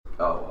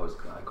Always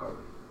iCarly.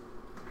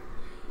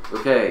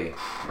 Okay,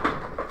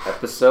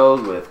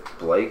 episode with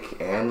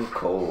Blake and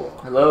Cole.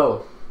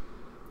 Hello.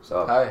 What's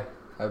up?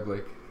 Hi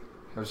Blake.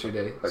 How's your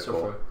day Hi, so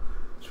Cole. far?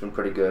 It's been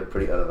pretty good,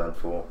 pretty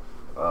uneventful.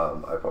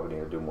 I probably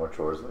need to do more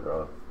chores later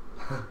on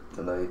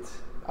tonight.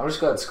 I'm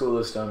just glad school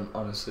is done,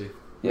 honestly.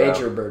 Yeah.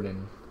 Major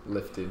burden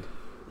lifted.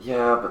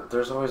 Yeah, but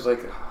there's always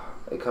like,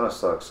 it kind of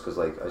sucks because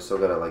like I still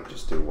gotta like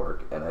just do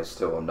work, and I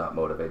still am not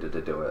motivated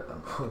to do it.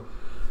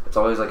 It's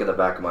always like in the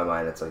back of my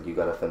mind. It's like you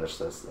gotta finish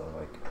this, and I'm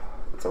like,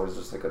 it's always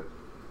just like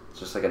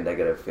a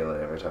negative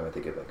feeling every time I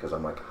think of it because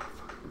I'm like, oh,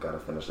 fuck, I gotta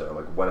finish it. I'm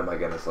like, when am I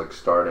gonna like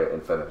start it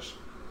and finish?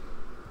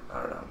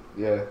 I don't know.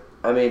 Yeah.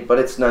 I mean, but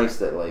it's nice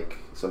that like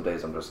some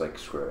days I'm just like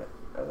screw it,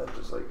 and then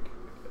just like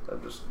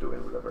I'm just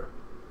doing whatever,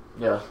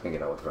 Yeah.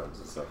 hanging out with friends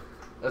and stuff.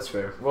 That's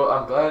fair. Well,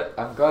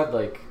 I'm glad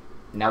like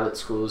now that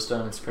school is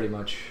done, it's pretty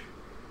much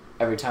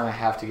every time I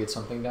have to get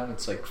something done,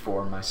 it's like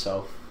for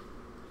myself.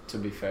 To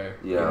be fair.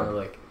 Yeah. You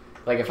know,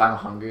 like if I'm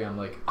hungry, I'm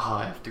like, oh,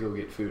 I have to go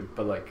get food.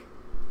 But like,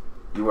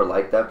 You were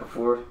like that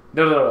before?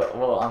 no.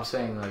 Well, I'm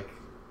saying like,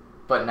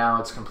 but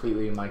now it's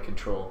completely in my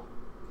control.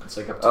 It's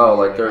like up to Oh,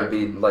 me. like there I would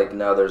be can- like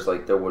now there's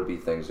like there would be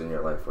things in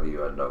your life where you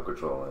had no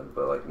control in,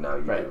 but like now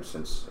you Right. do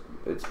since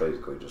it's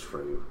basically just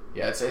for you.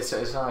 Yeah,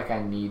 it's not like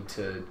I need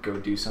to go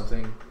do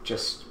something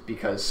just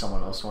because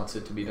someone else wants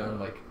it to be done.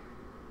 Like,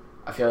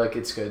 I feel like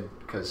it's good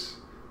because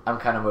I'm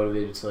kind of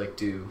motivated to like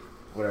do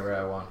whatever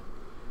I want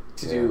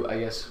to do, I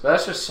guess. But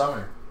that's just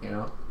summer, you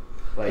know.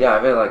 Like, Yeah,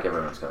 I feel like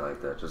everyone's kind of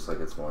like that. Just like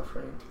it's more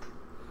freeing.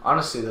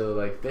 honestly though,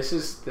 like this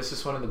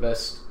is one of the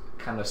best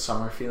kind of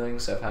summer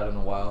feelings I've had in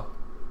a while.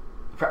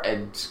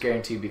 It's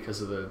guaranteed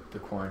because of the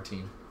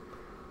quarantine.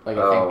 Like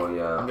I think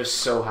yeah. I'm just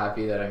so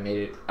happy that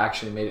I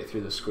actually made it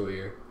through the school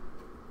year.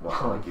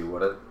 What, like you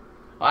wouldn't?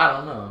 I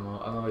don't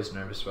know. I'm always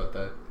nervous about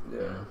that. Yeah.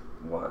 You know?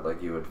 What?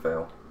 Like you would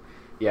fail?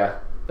 Yeah,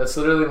 that's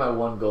literally my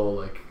one goal.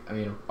 Like, I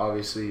mean,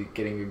 obviously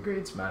getting good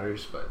grades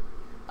matters, but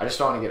I just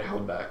don't want to get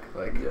held back.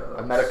 Like, Yeah,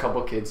 I've met a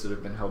couple kids that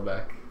have been held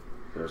back.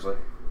 Seriously?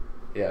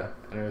 Yeah,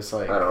 and it was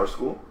like At our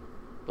school?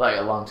 like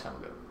a long time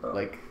ago, Oh.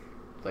 like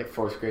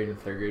 4th grade and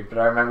 3rd grade. But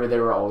I remember they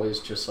were always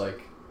just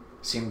like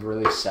seemed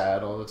really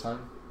sad all the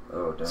time.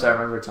 Oh, damn. So I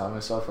remember telling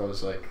myself, I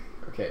was like,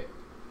 okay,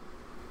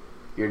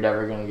 you're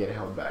never gonna get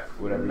held back.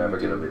 Whatever I'm never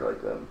you do, gonna be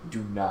like them.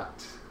 do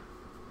not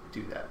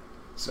do that.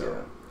 So.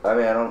 Yeah. I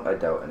mean, I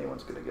doubt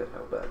anyone's gonna get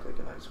held back like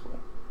in high school.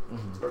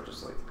 Mhm. Or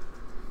just like,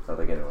 I don't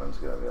think anyone's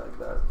gonna be like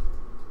that.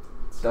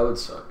 That would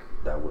suck.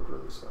 That would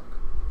really suck.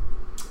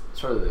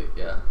 It's really,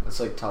 yeah. It's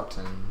like top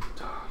 10 Oh,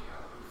 yeah.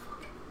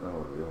 Fuck. That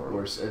would be horrible.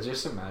 worst.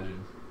 Just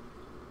imagine.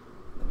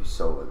 It'd be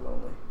so like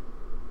lonely.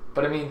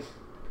 But I mean,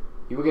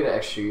 you would get an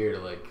extra year to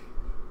like.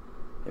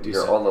 If Do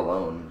you're so- all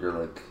alone, you're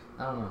like,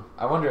 I don't know.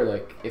 I wonder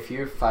like if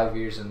you're 5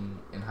 years in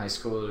high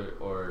school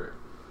or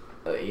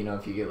you know,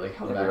 if you get like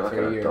held Yeah, back you're like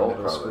for a an year adult, in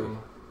middle probably.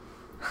 school.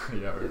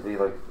 Yeah. it'd be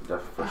like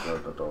definitely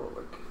an adult.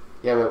 Like,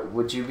 Yeah, but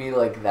would you be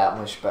like that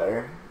much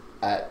better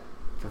at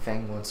the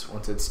thing once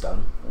it's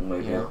done?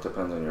 maybe You know? it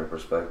depends on your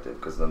perspective.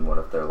 Because then what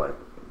if they're like,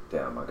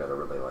 damn, I gotta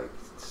really like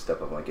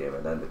step up my game,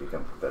 and then they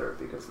become better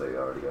because they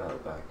already got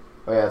held back.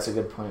 Oh yeah, that's a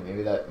good point.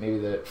 Maybe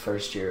that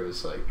first year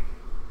was like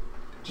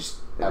just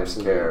They didn't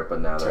absolutely care,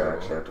 but now they terrible.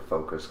 actually have to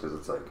focus because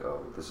it's like,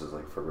 oh, this is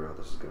like for real.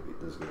 This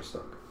is gonna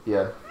suck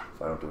Yeah.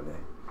 if I don't do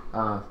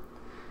anything.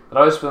 It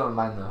always blew my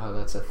mind though how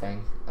that's a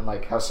thing, and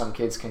like how some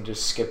kids can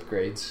just skip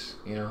grades,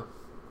 you know,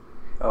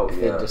 Oh if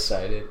yeah. they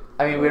decided.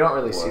 I mean, we don't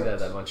really see What?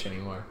 that much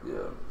anymore. Yeah.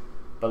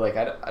 But like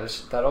I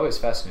just that always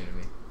fascinated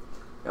me.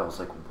 I was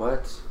like,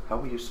 what? How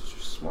were you so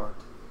smart?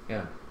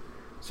 Yeah,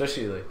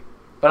 especially like.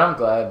 But I'm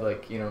glad,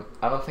 like, you know,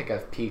 I don't think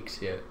I've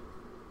peaked yet.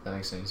 If that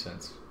makes any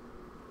sense.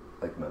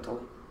 Like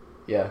mentally?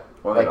 Yeah.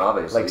 Well, I like, mean,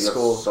 obviously, like you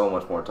school, have so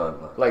much more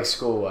time left. like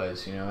school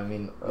wise, you know. I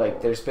mean, Oh.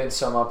 like there's been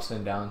some ups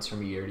and downs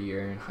from year to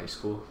year in high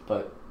school,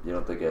 but You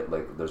don't think it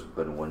like there's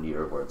been 1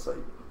 year where it's like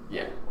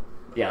yeah, whoa,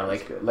 yeah, that's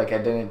like good. like I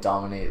didn't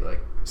dominate like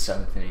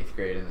 7th and 8th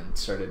grade, and then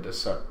started to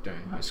suck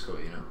during high school,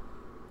 you know.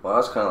 Well,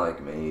 that's kind of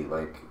like me.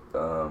 Like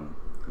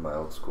in my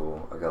old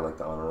school, I got like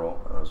the honor roll,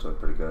 and I was doing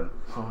pretty good.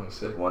 Oh,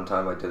 sick. One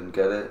time I didn't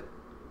get it,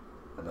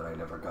 and then I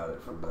never got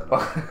it from then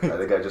on. I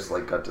think I just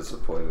like got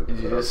disappointed. Did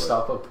you And I was just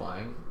like- stop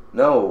applying?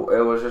 No,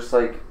 it was just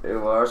like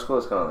our school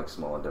is kind of like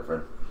small and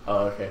different,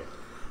 Oh, okay.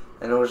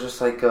 and it was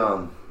just like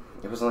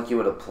it wasn't like you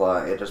would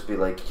apply. It'd just be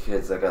like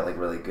kids that got like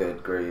really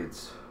good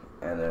grades,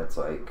 and then it's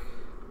like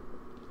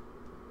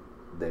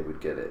they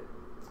would get it.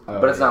 Oh,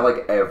 But it's yeah. not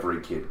like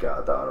every kid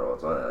got the honor roll.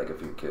 It's only like a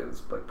few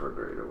kids like per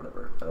grade or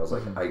whatever. And I was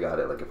like, Mhm. I got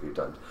it like a few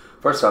times.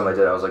 First time I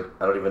did, I was like,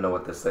 I don't even know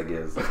what this thing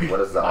is. Like,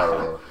 what is the honor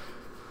roll?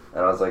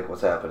 And I was like,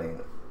 what's happening?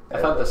 I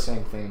thought the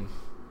same thing.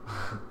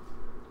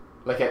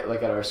 like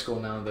at our school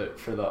now, that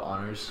for the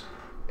honors,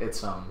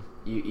 it's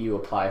you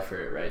apply for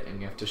it, right,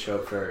 and you have to show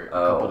up for a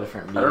couple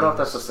different meetings. I don't know if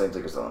that's the same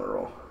thing as the honor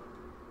roll.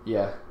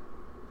 Yeah,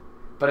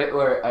 but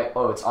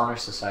it's honor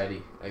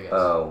society, I guess.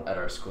 Oh. At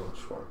our school,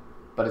 Sure.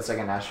 but it's like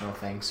a national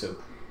thing. So,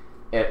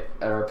 at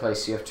our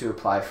place, you have to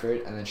apply for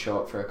it and then show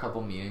up for a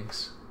couple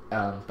meetings.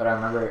 But I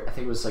remember, I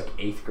think it was like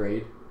 8th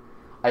grade.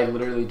 I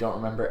literally don't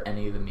remember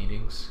any of the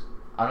meetings.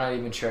 I'm not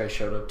even sure I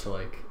showed up to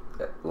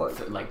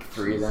like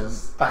three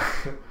Jesus.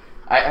 of them.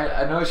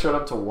 I know I showed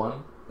up to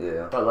one,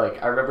 Yeah. but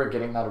like I remember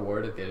getting that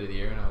award at the end of the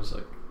year, and I was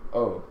like,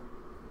 oh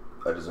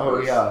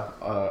yeah,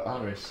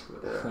 honors.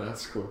 Yeah.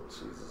 That's cool.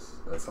 Jesus,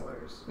 that's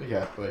hilarious.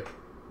 Yeah, like.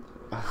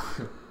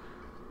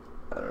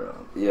 I don't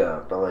know. Yeah,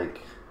 but like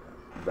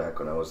back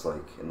when I was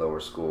like in lower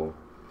school,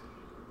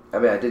 I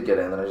mean, I did get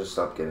it, and then I just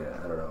stopped getting it.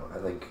 I don't know.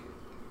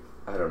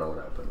 I don't know what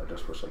happened. I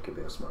just wish I could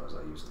be as smart as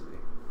I used to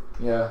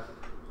be. Yeah.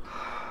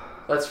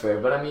 That's fair,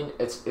 but I mean,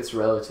 it's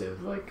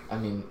relative. Like, I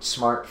mean,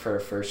 smart for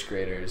a first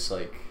grader is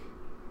like,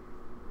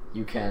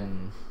 you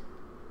can.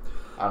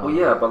 I don't Well,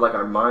 know. yeah, but like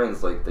our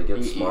minds, like they get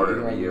You smarter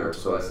can every year,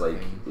 so multiply it's the like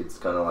thing. it's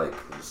kind of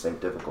like the same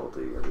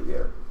difficulty every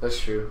year. That's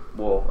true.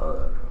 Well, I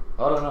don't know.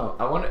 I don't know.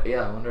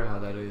 I wonder how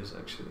that is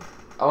actually.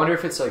 I wonder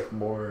if it's like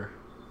more.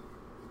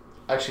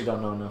 I actually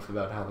don't know enough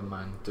about how the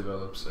mind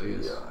develops. I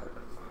guess. Yeah, I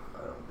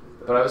don't believe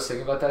that. But I was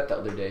thinking about that the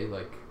other day.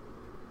 Like,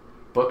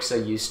 books I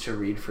used to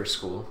read for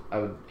school, I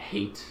would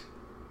hate.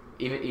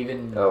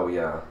 Even. Oh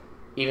yeah.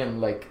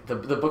 Even like the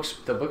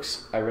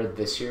books I read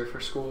this year for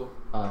school,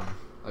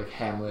 like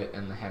Hamlet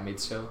and The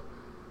Handmaid's Tale,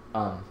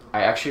 I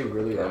actually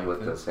really And liked with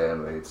them. this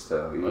Handmaid's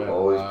Tale, you Oh,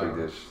 always wow.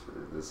 bring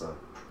this up.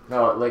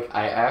 No, like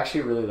I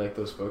actually really like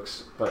those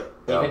books, but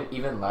Yeah.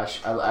 even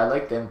last I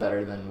like them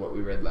better than what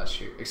we read last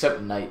year.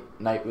 Except Night.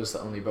 Night was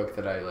the only book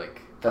that I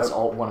like. That's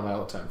one of my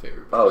all-time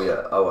favorite books. Oh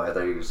yeah. Oh, I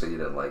thought you said you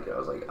didn't like it. I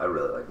was like, I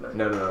really like Night.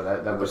 No, that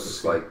It book was was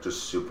just good. like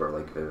just super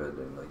like vivid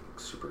and like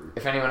super.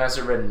 If anyone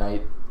hasn't read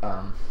Night,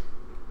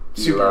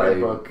 super Eli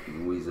good book.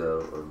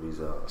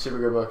 Wiesel. Super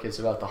good book. It's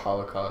about the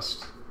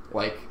Holocaust.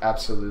 Like,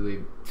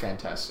 absolutely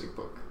fantastic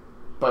book.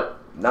 But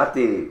Not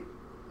the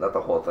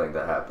whole thing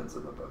that happens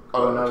in the book.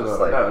 oh but no,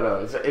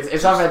 just, no.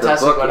 It's not just fantastic.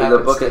 The book, what the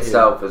happens book to him.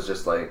 itself is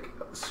just like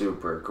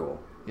super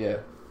cool. Yeah.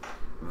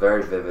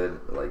 Very vivid,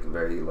 like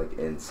very like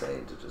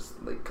insane to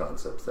just like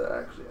concepts that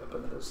actually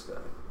happen in this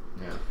guy.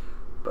 Yeah.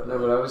 But No,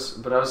 but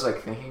I was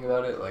like thinking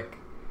about it. Like,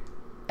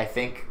 I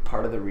think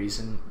part of the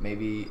reason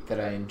maybe that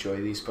I enjoy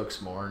these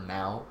books more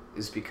now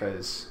is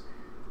because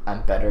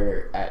I'm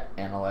better at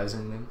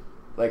analyzing them.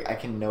 Like, I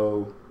can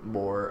know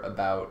more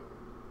about.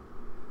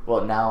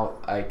 Well, now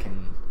I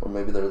can or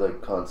maybe they're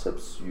like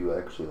concepts you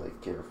actually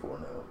like care for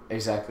now.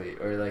 exactly,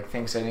 or like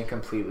things I didn't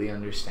completely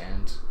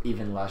understand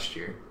even last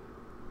year.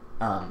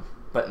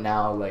 But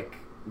now, like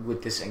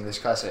with this English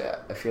class,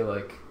 I feel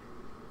like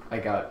I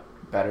got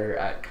better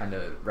at kind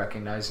of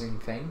recognizing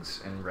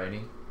things and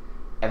writing,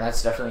 and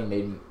that's definitely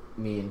made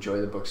me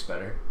enjoy the books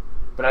better.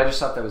 But I just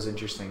thought that was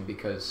interesting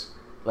because,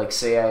 like,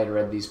 say I had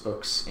read these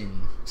books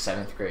in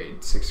 7th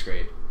grade, 6th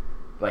grade,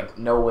 like,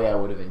 no way I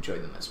would have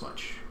enjoyed them as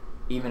much,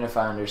 even if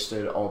I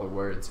understood all the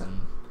words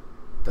and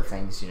the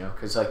things, you know,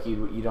 because like you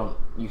can't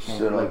So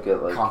you don't like,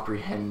 get, like-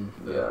 comprehend.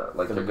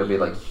 Like the there could be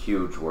like meaning.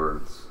 huge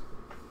words,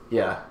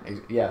 yeah,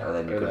 yeah, and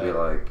then you or could that. be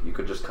like you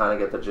could just kind of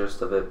get the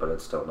gist of it, but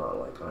it's still not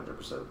like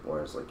 100%.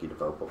 Whereas like you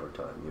develop over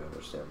time, you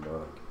understand more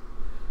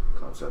like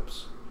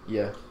concepts.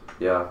 Yeah.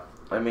 Yeah,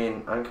 I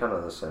mean, I'm kind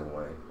of the same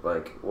way.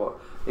 Like, well,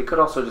 it could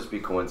also just be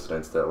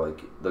coincidence that like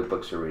the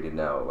books you're reading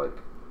now, like,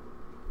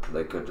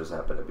 they could just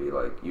happen to be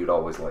like you'd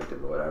always liked it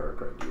in whatever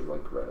grade you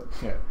like read it,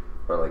 Yeah.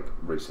 or like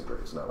recent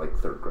grades, not like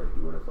 3rd grade.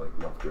 You would have like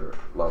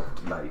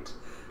loved Night,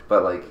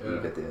 but like you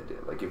Yeah. get the idea.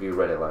 Like if you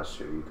read it last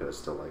year, you could have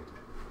still liked it.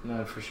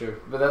 No, for sure.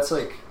 But that's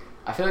like,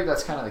 I feel like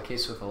that's kind of the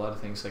case with a lot of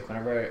things. Like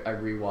whenever I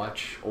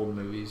rewatch old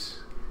movies,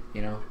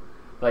 you know,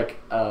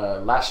 like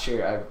last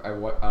year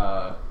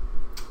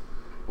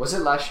was it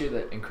last year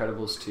that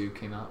Incredibles 2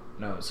 came out?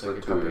 No, it's like Like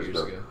a 2 couple years years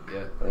ago. ago.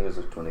 Yeah. I think it was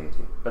like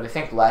 2018. But I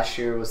think last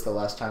year was the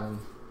last time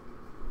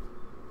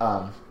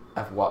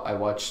I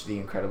watched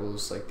The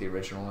Incredibles, like the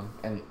original one,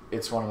 and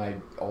it's one of my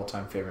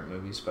all-time favorite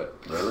movies. But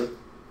Really?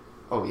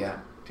 oh yeah,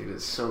 dude,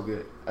 it's so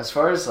good. As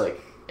far as like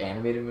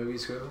animated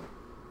movies go,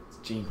 it's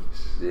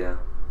genius. Yeah.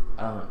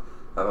 I don't know.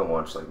 I haven't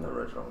watched like the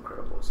original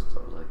Incredibles since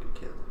I was like a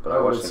kid, but I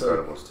Oh, watched it's, like-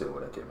 Incredibles 2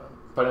 when it came out.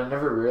 But I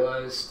never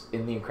realized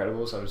in The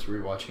Incredibles, I was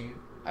rewatching it.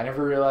 I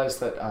never realized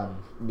that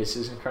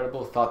Mrs.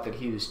 Incredible thought that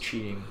he was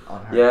cheating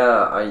on her.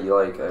 Yeah, I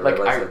realized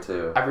that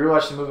too. I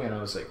rewatched the movie and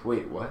I was like,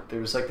 wait, what? There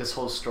was like this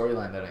whole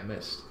storyline that I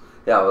missed.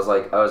 Yeah, I was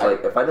like,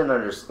 if I didn't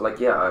understand, like,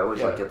 yeah, I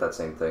always like Yeah. get that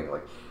same thing,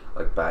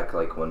 like back,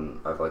 like when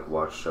I've like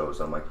watched shows,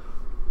 I'm like,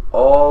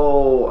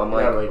 oh, I'm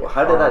Yeah, like, like,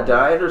 how did I? Did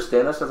I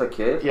understand this as a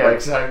kid? Yeah, Like,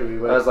 exactly. I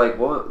was like,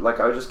 what? Like,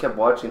 I just kept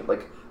watching,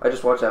 like, I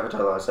just watched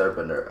Avatar: The Last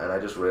Airbender, and I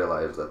just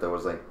realized that there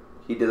was like,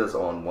 he did this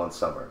all in one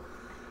summer.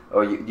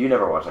 Oh, you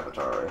never watched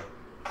Avatar, right?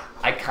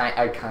 I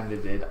kind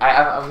of did.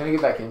 I'm gonna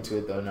get back into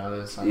it though now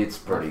that it's on It's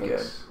pretty Netflix.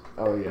 good.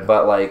 Oh yeah.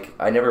 But like,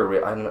 I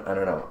never, I don't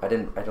know. I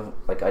don't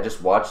like. I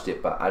just watched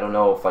it, but I don't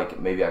know if like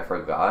maybe I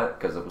forgot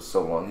because it was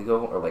so long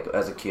ago, or like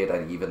as a kid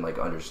I even like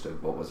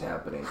understood what was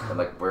happening and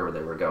like where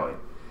they were going,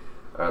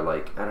 or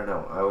like I don't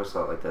know. I always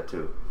thought like that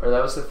too. Or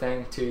that was the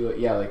thing too.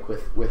 Yeah, like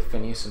with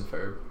Phineas and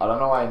Ferb. I don't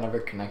know why I never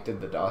connected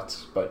the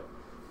dots, but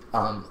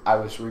I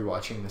was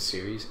rewatching the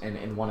series, and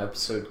in one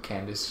episode,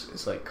 Candace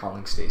is like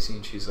calling Stacy,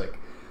 and she's like,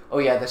 oh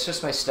yeah, that's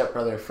just my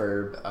stepbrother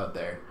Ferb out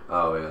there.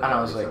 Oh yeah. And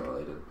I was like,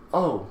 related.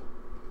 oh,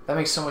 that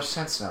makes so much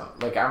sense now.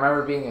 Like, I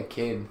remember being a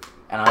kid,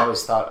 and I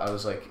always thought, I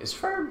was like, is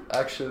Ferb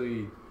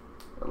actually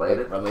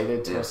Related? Like,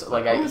 related to Yeah. us?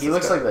 Like, Who is he this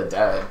looks guy? like the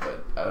dad,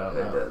 but I don't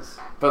know. It does.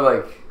 But,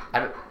 like,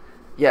 I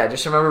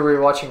just remember we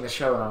were watching the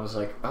show, and I was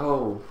like,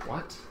 oh,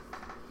 what?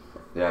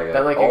 Yeah.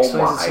 That, like, Oh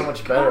explains it my so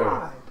much better.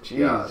 God. Jeez.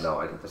 Yeah, no,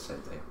 I get the same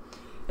thing.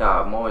 Yeah,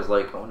 I'm always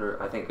like,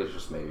 I think it's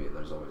just maybe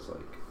there's always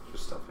like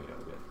just stuff we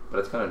don't get. But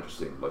it's kind of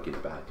interesting looking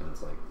back and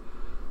it's like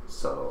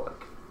subtle,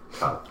 like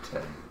top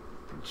 10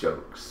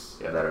 jokes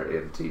that are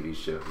in TV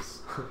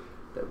shows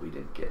that we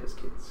didn't get as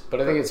kids.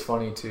 But I think it's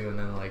funny too, and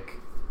then like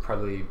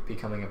probably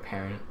becoming a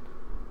parent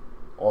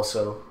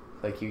also,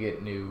 like you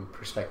get new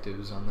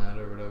perspectives on that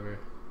or whatever.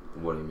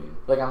 What do you mean?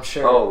 Like I'm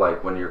sure. Oh,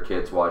 like when your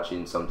kid's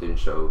watching something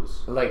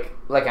shows. Like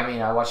I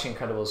mean, I watched The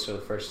Incredibles for the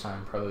first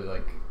time probably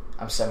like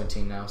I'm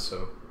 17 now,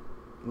 so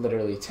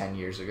literally 10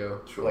 years ago.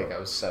 Sure. Like I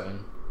was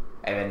 7,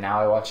 and then now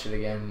I watch it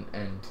again,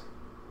 and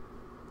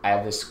I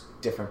have this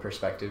different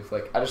perspective.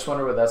 Like I just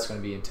wonder what that's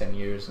going to be in 10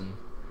 years, and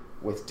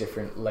with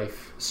different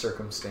life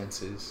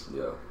circumstances.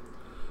 Yeah.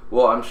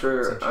 Well, I'm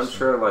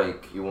sure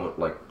like you won't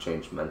like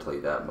change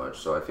mentally that much.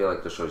 So I feel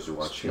like the shows you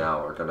watch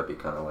now are gonna be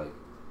kind of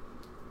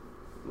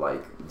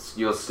like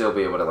you'll still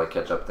be able to like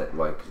catch up,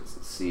 like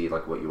see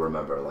like what you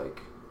remember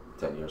like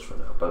 10 years from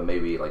now. But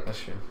maybe like That's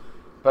true.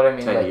 But I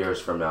mean, 10 like, years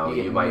from now,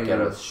 you you might get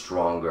new- a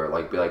stronger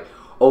like be like,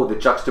 oh, the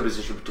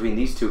juxtaposition between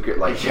these two,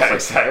 like Yeah,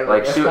 just, exactly.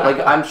 like shoot, like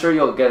I'm sure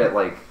you'll get it.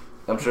 Like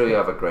I'm sure you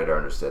have a greater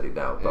understanding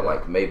now. But Yeah.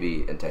 like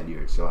maybe in 10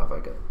 years you'll have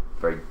like a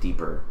very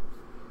deeper,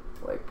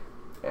 like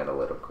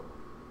analytical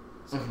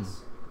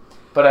sense.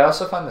 But I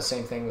also find the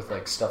same thing with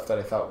like stuff that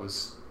I thought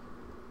was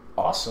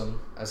awesome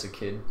as a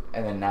kid,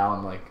 and then now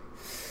I'm like,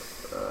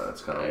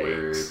 It's kind of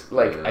weird.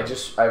 Like Yeah.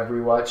 I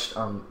rewatched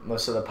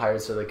most of the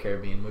Pirates of the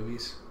Caribbean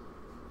movies.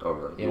 Oh,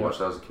 really? You You know? watched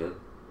that as a kid?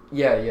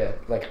 Yeah.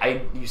 Like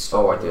I used to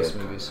Oh, love I those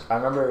did, movies. kinda. I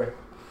remember.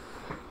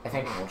 I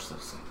think. I watched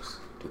those things.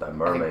 Dude, that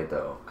mermaid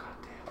though. God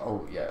damn.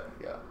 Oh yeah.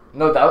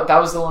 No, that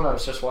was the one I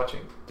was just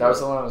watching. That was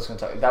the one I was going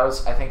to talk. That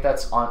was I think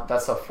that's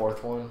the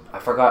fourth one. I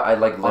forgot. I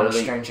like On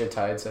literally. Stranger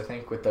Tides, I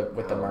think, with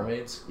the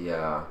mermaids.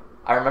 Yeah.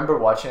 I remember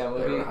watching that They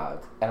movie, were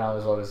hot. and I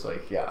was always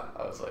like, wow.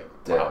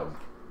 Damn.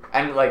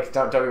 And like,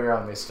 don't get me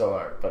wrong, they still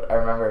are. But I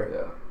remember,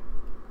 Yeah.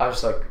 I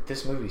was like,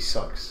 this movie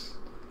sucks.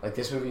 Like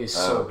this movie is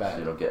so bad.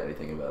 You don't get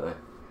anything about it.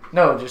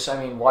 No, just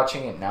I mean,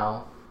 watching it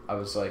now, I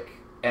was like,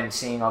 and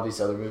seeing all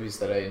these other movies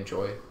that I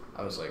enjoy,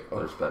 I was like, oh,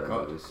 There's better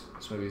God, movies.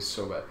 this movie is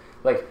so bad.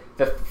 Like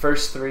the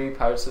first 3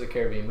 Pirates of the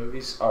Caribbean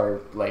movies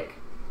are like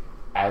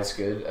as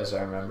good as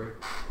I remember,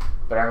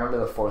 but I remember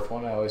the 4th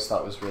one I always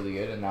thought was really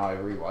good, and now I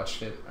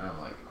rewatched it and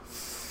I'm like,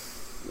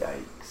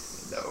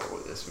 Yikes. no,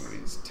 this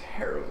movie's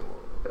terrible.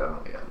 Yeah.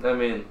 I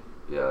mean,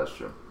 yeah, that's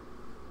true.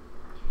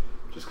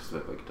 Just because we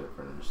have like a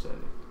different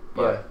understanding.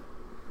 But Yeah.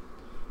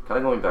 kind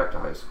of going back to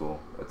high school,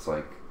 it's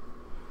like,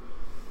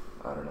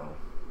 I don't know,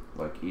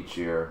 like each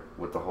year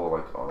with the whole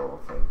like oral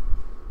thing,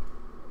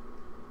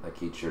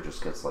 like each year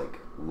just gets like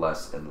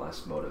less and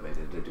less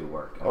motivated to do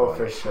work. And Oh, I'm like,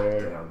 for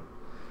sure. Damn.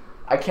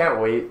 I can't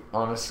wait,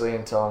 honestly,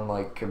 until I'm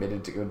like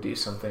committed to go do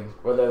something,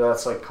 whether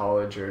that's like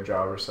college or a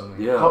job or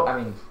something. Yeah. I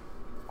mean,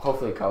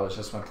 hopefully college.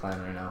 That's my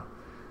plan right now,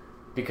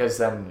 because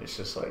then it's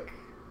just like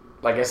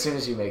as soon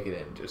as you make it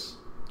in, just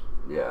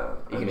Yeah.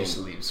 you can just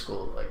leave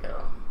school. Like I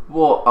don't.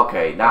 Well,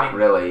 okay, not I mean-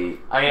 really.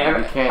 I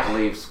mean, you can't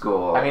leave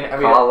school. I mean-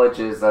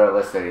 colleges that are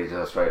listening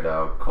to us right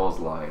now, Cole's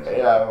lying.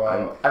 Yeah,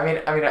 well, I mean,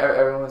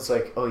 everyone's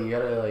like, oh, you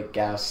gotta like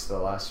gas the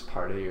last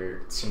part of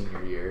your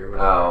senior year, or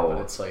whatever, Oh.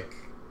 but it's like.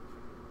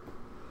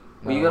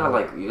 Well, you no.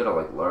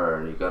 gotta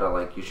learn. You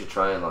gotta you should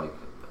try and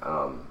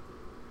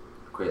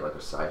create like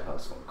a side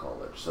hustle in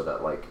college so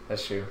that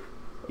That's true.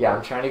 Yeah,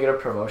 I'm trying to get a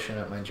promotion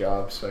at my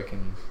job so I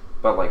can.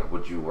 But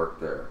would you work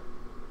there?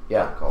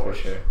 Yeah, college?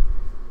 for sure.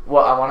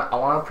 Well, I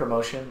want a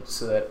promotion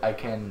so that I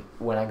can,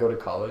 when I go to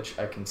college,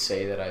 I can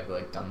say that I've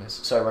like done this.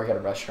 So I work at a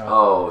restaurant.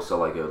 Oh,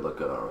 so it would look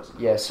good on a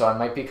resume. Yeah, so I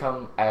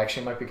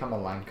actually might become a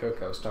line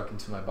cook. I was talking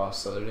to my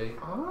boss the other day.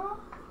 Huh?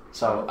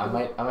 So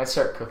I might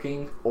start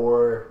cooking,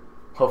 or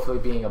hopefully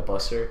being a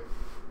busser.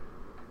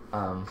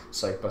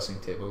 It's like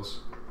bussing tables.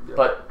 Yeah.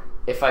 But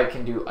if I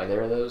can do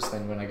either of those,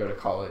 then when I go to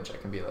college, I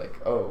can be like,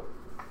 oh,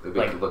 It'd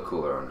like- look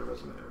cooler on the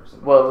resume or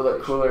something. well, it'll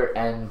look cooler,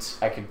 and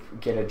I could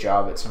get a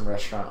job at some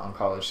restaurant on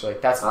college. So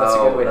that's a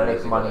good way to that make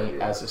is a good money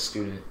idea. as a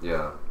student.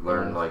 Yeah,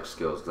 learn Yeah.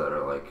 skills that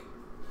are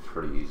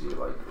pretty easy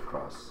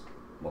across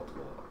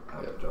multiple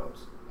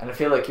jobs. And I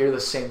feel like you're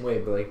the same way,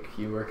 Blake.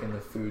 You work in the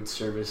food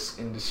service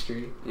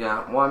industry.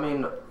 Yeah, well, I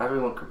mean,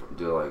 everyone could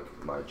do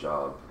my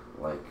job.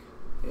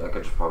 I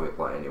could just probably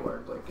apply anywhere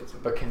and get some.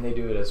 But can they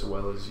do it as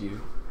well as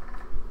you?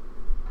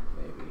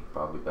 Maybe,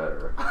 probably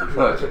better.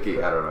 No, it's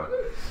okay, I don't know.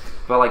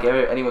 But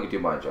anyone could do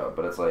my job,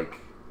 but it's I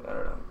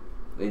don't know.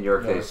 In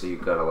your Yeah. case, so you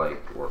gotta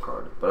work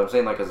hard. But I'm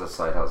saying as a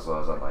side hustle,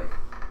 as on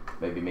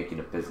maybe making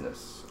a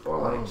business or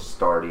Oh.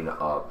 starting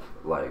up,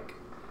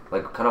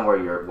 kind of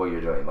what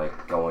you're doing,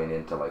 going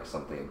into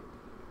something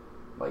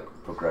like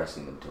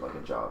progressing into like a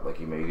job. Like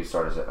you could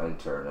start as an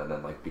intern and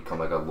then like become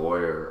like a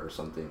lawyer or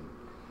something.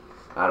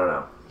 I don't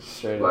know.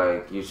 Straight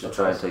like you should That's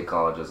try and awesome. take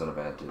college as an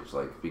advantage,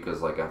 like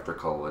because like after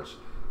college,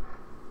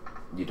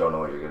 you don't know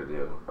what you're gonna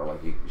do, or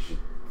like you should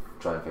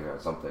try and figure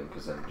out something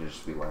because then you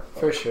just be left.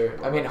 For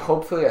sure. I mean,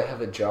 hopefully I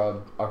have a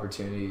job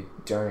opportunity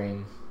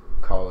during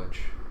college,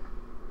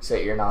 so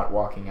that you're not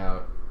walking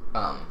out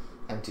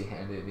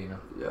empty-handed. You know.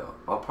 Yeah,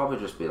 I'll probably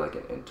just be like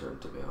an intern,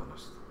 to be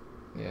honest.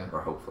 Yeah.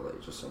 Or hopefully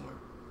just somewhere.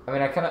 I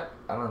mean, I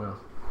don't know.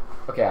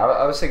 Okay,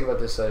 I was thinking about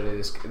this the other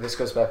day. This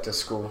goes back to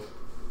school.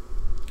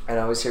 And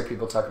I always hear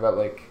people talk about,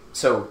 like,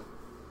 so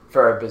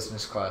for our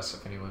business class,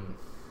 if anyone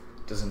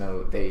doesn't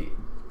know, they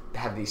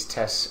have these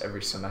tests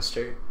every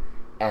semester,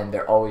 and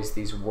they're always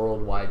these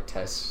worldwide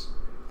tests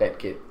that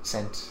get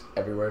sent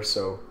everywhere.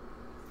 So,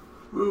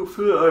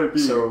 For the IB.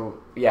 so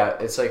yeah,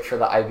 it's like for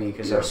the IB,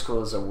 because Yeah. our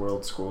school is a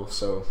world school.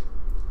 So,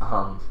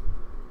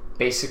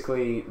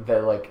 basically,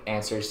 the like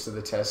answers to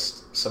the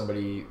test,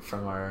 somebody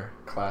from our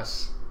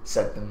class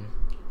sent them.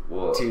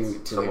 well, to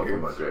the someone from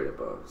group. my grade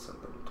above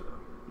sent them to.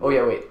 Oh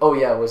yeah, wait. Oh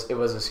yeah, it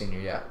was a senior.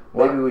 Yeah.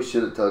 Maybe we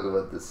shouldn't talk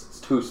about this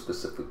too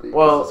specifically.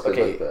 Well, It's gonna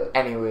okay. look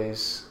bad.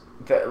 Anyways,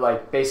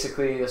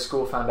 basically the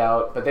school found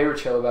out, but they were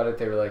chill about it.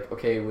 They were like,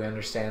 okay, we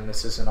understand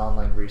this is an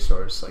online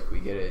resource. Like, we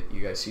get it.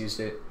 You guys used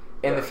it.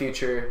 In the Yeah.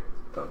 future,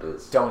 Don't do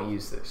this. don't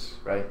use this,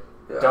 right?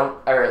 Yeah. Don't,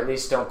 or at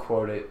least don't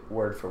quote it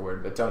word for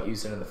word, but don't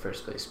use it in the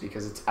first place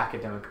because it's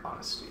academic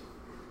honesty.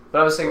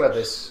 But I was thinking about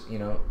this, you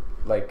know,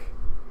 like,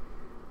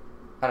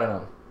 I don't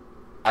know.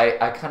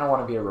 I kind of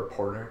want to be a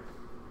reporter,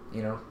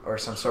 you know, or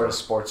some sort of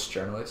sports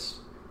journalist.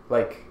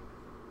 Like,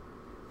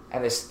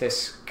 and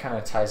this kind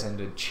of ties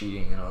into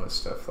cheating and all this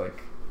stuff.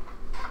 Like,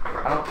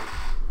 I don't.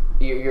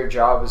 Your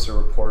job as a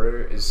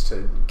reporter is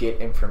to get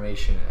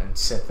information and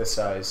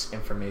synthesize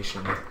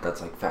information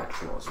That's like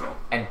factual as well.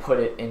 and put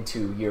it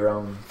into your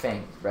own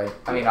thing, right?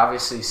 I mean,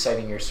 obviously,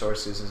 citing your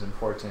sources is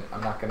important.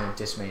 I'm not going to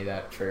dismay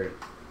that for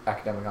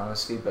academic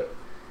honesty, but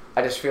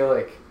I just feel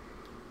like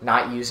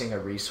not using a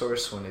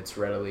resource when it's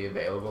readily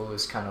available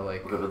is kind of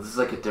like... Okay, but this is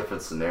like a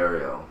different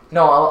scenario.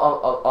 No,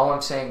 all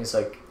I'm saying is,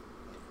 like,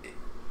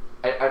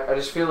 I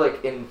just feel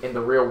like in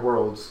the real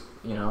world,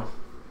 you know,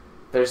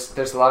 there's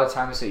a lot of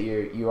times that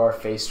you are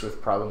faced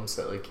with problems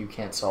that, like, you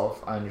can't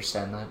solve. I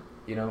understand that,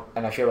 you know,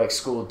 and I feel like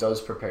school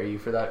does prepare you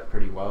for that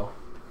pretty well.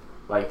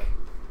 Like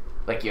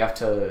you have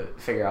to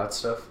figure out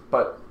stuff,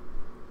 but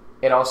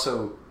it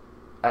also,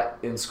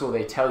 in school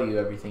they tell you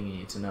everything you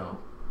need to know,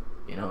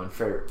 you know, and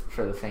for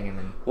the thing, and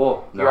then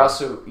Well, no.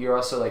 you're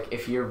also like,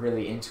 if you're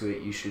really into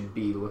it, you should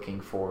be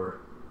looking for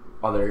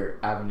other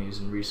avenues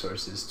and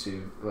resources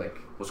to, like,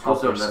 Well,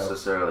 schools help don't yourself.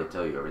 necessarily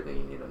tell you everything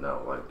you need to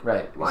know. Like,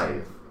 Right, live.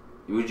 exactly.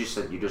 You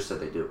just said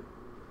they do.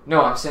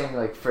 No, I'm saying,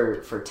 like,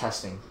 for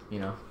testing, you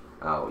know.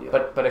 Oh yeah.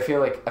 But I feel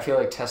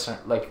like testing,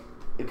 like,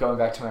 going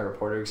back to my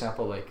reporter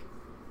example, like,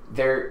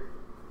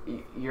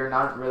 you're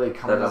not really that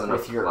coming up doesn't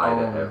with your apply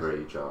own. to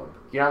every job.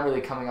 You're not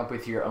really coming up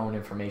with your own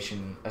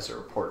information as a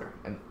reporter,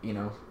 and, you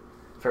know,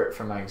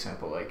 for my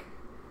example, like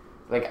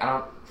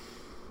I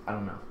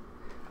don't know.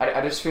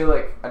 I just feel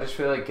like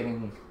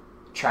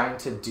trying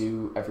to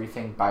do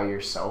everything by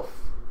yourself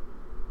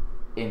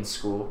in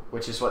school,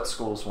 which is what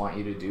schools want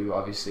you to do,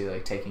 obviously,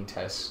 like taking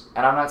tests.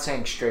 And I'm not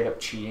saying straight up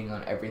cheating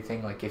on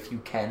everything. Like, if you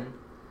can,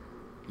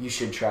 you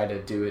should try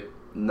to do it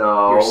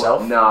No.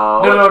 yourself.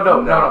 No.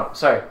 No.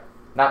 Sorry,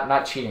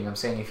 not cheating. I'm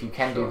saying if you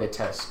can do Sure. the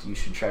test, you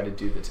should try to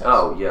do the test.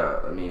 Oh yeah.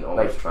 I mean,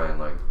 always Like- try and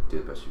like do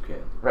the best you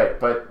can. Right,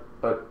 but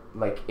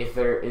like, if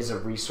there is a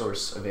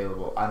resource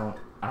available, I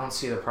don't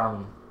see the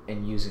problem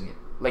in using it.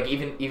 Like,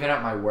 even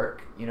at my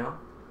work, you know,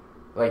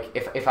 like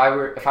if I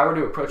were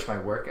to approach my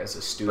work as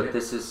a student,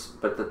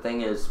 But the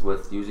thing is,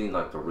 with using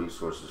like the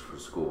resources for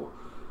school,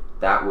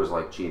 that was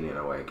like cheating in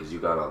a way because you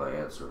got all the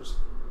answers.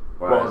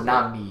 well, Whereas,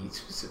 not me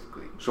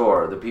specifically.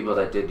 Sure, the people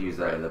that did use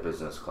that in the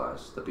business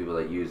class, the people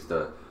that used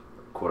the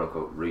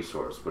quote-unquote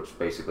resource, which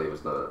basically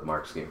was the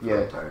mark scheme for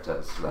the entire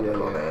test, so that had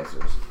all the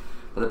answers.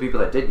 But the people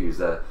that did use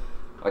that,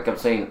 like I'm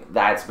saying,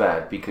 that's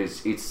bad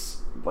because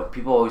it's like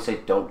people always say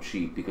don't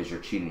cheat because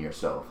you're cheating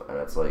yourself, and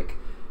it's like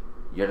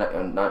you're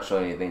not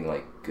showing anything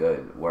like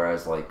good.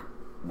 Whereas like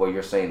what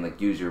you're saying,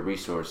 like use your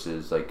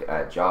resources like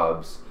at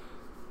jobs,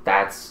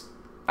 that's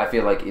I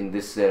feel like in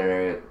this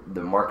scenario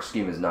the mark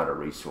scheme is not a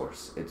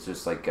resource. It's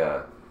just like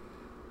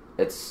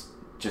it's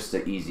just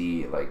an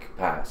easy like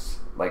pass.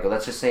 Like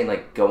let's just say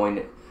like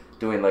doing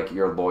like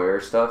your lawyer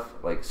stuff.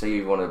 Like say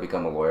you want to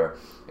become a lawyer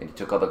and you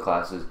took all the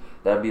classes,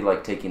 that'd be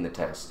like taking the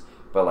test.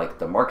 But like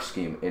the mark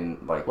scheme in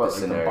like What, this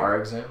like scenario, the bar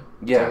exam?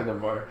 Yeah. Taking the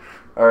bar.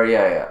 or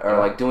or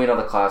like doing all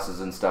the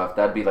classes and stuff,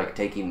 that'd be like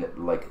taking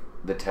like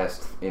the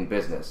test in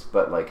business.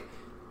 But like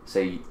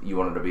say you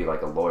wanted to be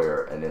like a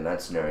lawyer, and in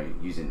that scenario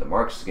using the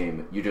mark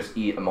scheme, you just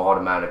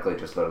automatically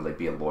just literally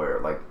be a lawyer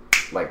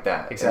like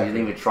that. Exactly. And you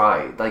didn't even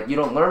try. Like you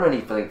don't learn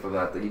anything from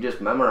that you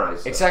just memorize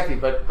stuff. Exactly,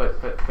 but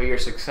you're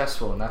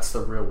successful, and that's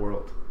the real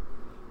world.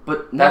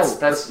 But no,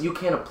 That's- you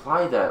can't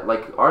apply that.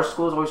 Like our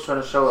school's always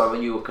trying to show how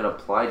you can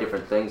apply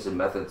different things and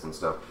methods and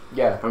stuff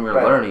Yeah, from your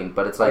right. learning,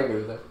 but it's I like agree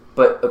with that.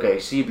 But okay,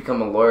 so you become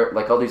a lawyer,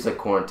 like all these like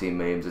quarantine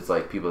memes. It's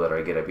like people that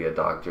are gonna be a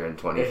doctor in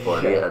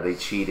 2040. Yeah. They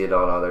cheated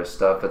on all their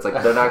stuff. It's like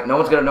they're not. No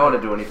one's gonna know how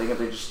to do anything if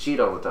they just cheat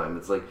all the time.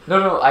 It's like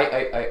No, I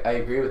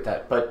agree with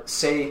that. But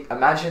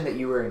imagine that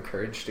you were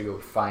encouraged to go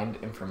find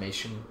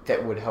information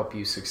that would help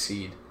you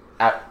succeed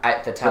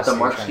at the task. But the that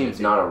mark you're trying scheme's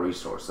to do. not a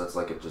resource. That's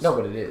like it just. No,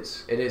 but it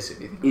is. It is. If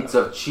you think It's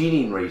about a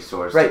cheating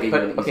resource right, to get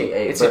but you an easy okay,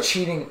 A. it's but a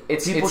cheating.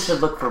 people It's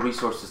should look for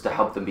resources to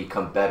help them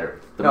become better.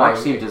 The No, mark I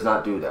scheme agree. does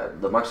not do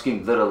that. The mark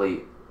scheme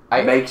literally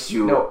I- makes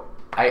you no.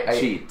 I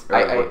cheat.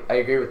 I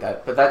agree with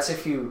that, but that's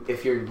if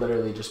you're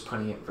literally just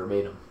putting it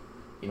verbatim.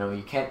 You know,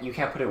 you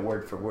can't put it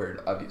word for word.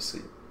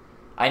 Obviously,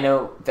 I know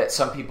that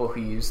some people who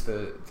use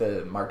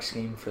the mark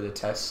scheme for the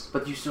test,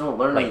 But you still don't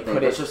learn Like, anything.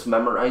 put It's it- just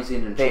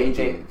memorizing and they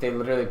changing.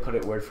 literally put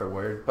it word for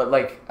word. But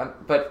like,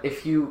 but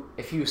if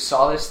you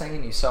saw this thing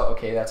and you saw,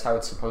 okay, that's how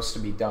it's supposed to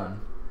be done.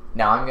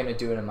 Now I'm gonna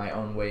do it in my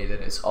own way that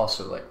is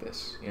also like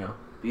this. You know,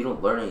 But you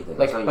don't learn anything.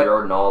 Like, That's not but-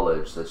 your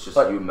knowledge. That's just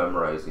but- you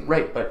memorizing.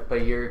 right?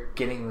 But you're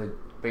getting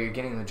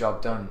the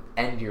job done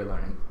and you're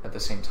learning at the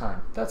same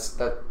time. That's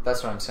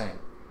what I'm saying.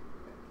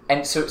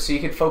 And so you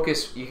can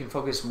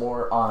focus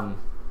more on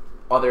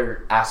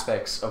other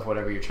aspects of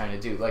whatever you're trying to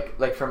do.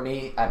 Like for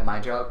me at my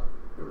job,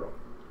 You're wrong.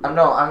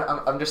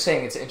 I'm just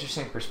saying it's an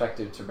interesting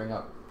perspective to bring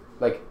up.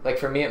 Like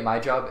for me at my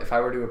job, if I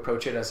were to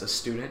approach it as a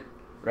student,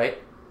 right?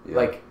 Yeah.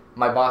 Like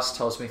my boss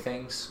tells me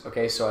things,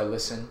 okay, so I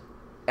listen,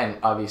 and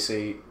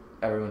obviously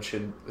everyone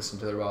should listen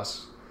to their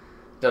boss.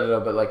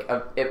 But like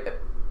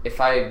if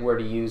I were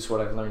to use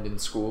what I've learned in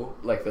school,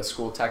 like the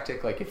school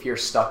tactic, like if you're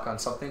stuck on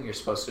something, you're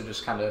supposed to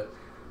just kind of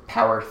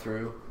power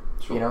through,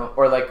 Sure. you know,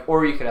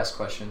 or you could ask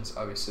questions,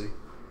 obviously,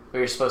 but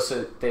you're supposed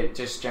to. They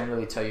just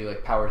generally tell you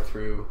like power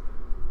through,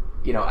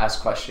 you know,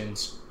 ask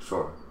questions.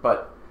 Sure.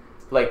 But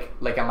like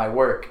at my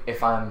work,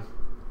 if I'm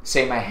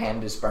say my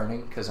hand is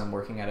burning because I'm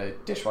working at a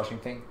dishwashing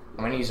thing,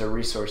 I'm gonna use a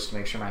resource to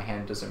make sure my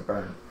hand doesn't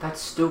burn. That's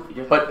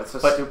stupid. But- That's a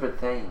but- stupid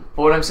thing.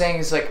 But what I'm saying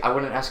is like I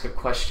wouldn't ask a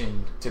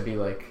question to be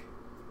like,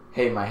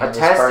 "Hey, my A hand is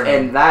test burning."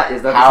 and that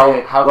is that how the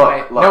same? how Look, can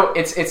I? look.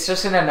 No, it's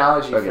just an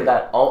analogy Okay. for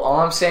that. All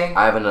I'm saying.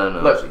 I have an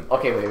analogy. Look,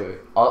 okay, wait.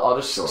 I'll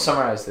just Sure.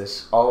 summarize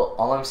this.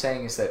 All I'm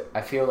saying is that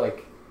I feel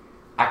like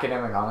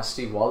academic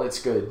honesty, while it's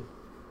good,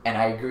 and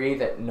I agree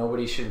that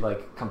nobody should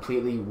like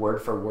completely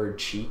word for word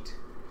cheat,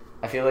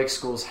 I feel like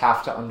schools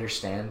have to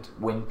understand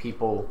when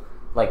people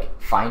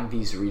like find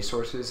these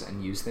resources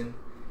and use them,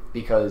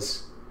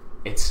 because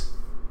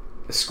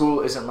the school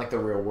isn't like the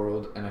real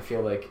world, and I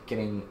feel like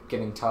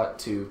getting taught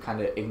to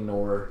kind of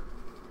ignore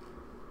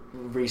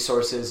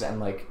resources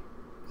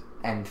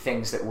and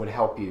things that would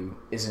help you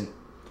isn't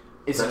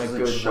that a doesn't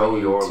good show way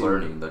your to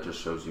learning. That just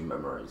shows you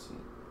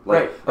memorizing.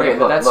 Right, Okay, but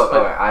look. that's- Look.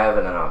 but- Okay, I have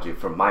an analogy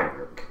from my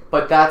work.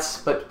 But that's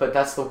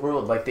the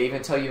world. Like they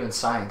even tell you in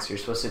science, you're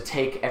supposed to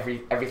take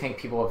everything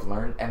people have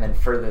learned and then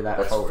further that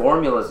That's forward.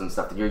 formulas and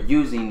stuff. That you're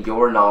using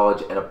your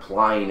knowledge and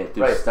applying it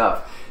through Right.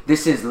 stuff.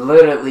 This is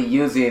literally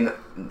using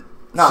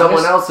No,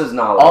 someone just- else's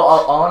knowledge.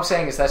 All I'm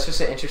saying is that's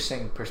just an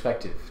interesting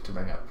perspective to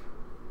bring up.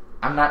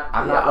 I'm not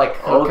Yeah,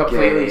 like okay.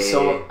 completely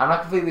sold. I'm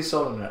not completely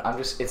sold on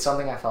it. it's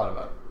something I thought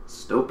about.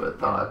 Stupid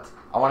thought.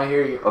 I want to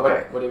hear you.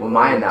 Okay. What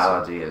My do you say?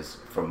 analogy is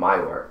from my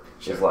work.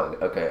 Sure. Is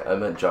like, okay,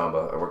 I'm at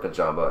Jamba. I work at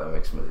Jamba. I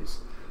make smoothies.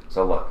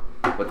 So look,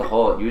 with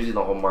using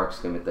the whole mark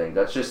scheme thing,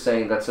 that's just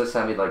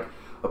having like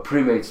a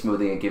pre-made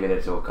smoothie and giving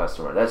it to a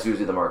customer. That's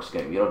usually the mark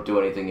scheme. You don't do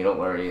anything. You don't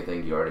learn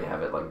anything. You already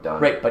have it like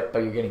done. Right, but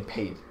you're getting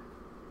paid.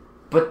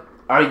 But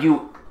are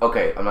you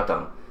okay? I'm not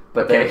done.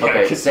 But Okay, then,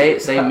 okay, yeah.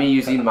 say me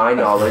using my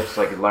knowledge,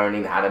 like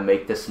learning how to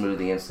make the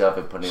smoothie and stuff,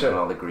 and putting Sure. in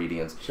all the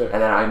ingredients, Sure.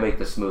 and then I make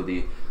the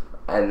smoothie,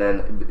 and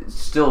then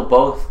still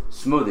both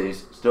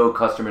smoothies, still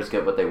customers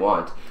get what they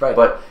want. Right.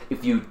 But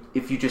if you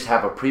just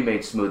have a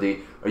pre-made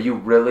smoothie,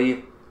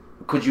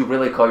 could you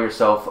really call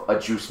yourself a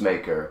juice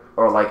maker?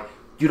 Or like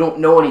you don't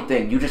know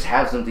anything, you just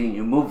have something,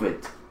 you move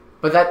it.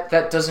 But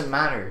that doesn't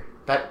matter.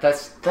 That That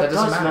doesn't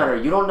does matter. matter.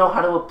 You don't know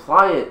how to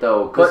apply it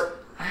though. Cause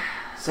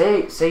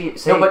say.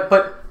 No,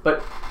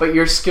 but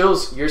your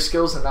skills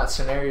in that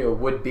scenario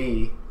would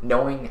be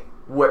knowing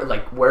where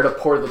to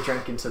pour the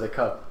drink into the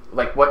cup.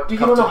 Like what You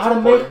cup don't know how to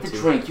pour make the into.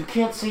 drink. You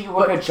can't say you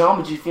work But- at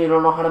Jamba Juice if you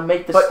don't know how to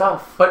make the But,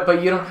 stuff.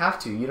 But you don't have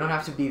to. You don't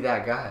have to be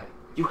that guy.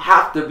 You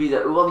have to be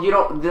that. Well, you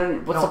don't.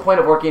 Then what's No. the point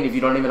of working if you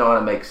don't even know how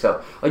to make stuff?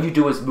 All you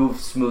do is move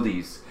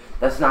smoothies.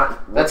 That's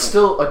not. That's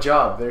still a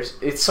job.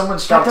 It's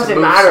someone's That job. doesn't to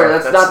move matter.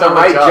 stuff. That's not still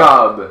my a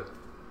job.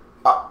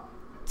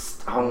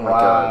 Oh my Wow.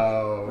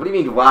 god. What do you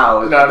mean?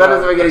 Wow. No, that no,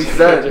 doesn't make any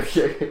sense.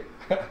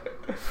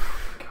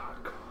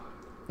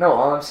 No,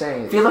 all I'm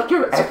saying. I feel like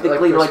you're it's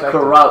ethically like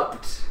perspective.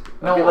 corrupt.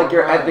 No, I feel like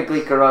you're I'm not.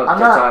 ethically corrupt I'm at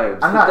not. times.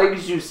 I'm the not.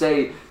 things you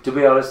say, to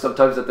be honest,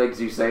 sometimes the things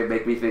you say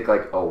make me think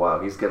like, oh wow,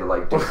 he's gonna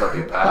like do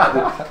something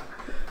bad.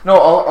 No,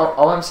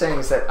 all I'm saying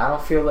is that I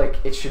don't feel like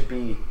it should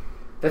be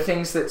the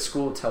things that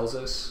school tells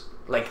us.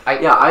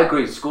 I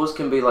agree. Schools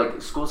can be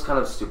like schools kind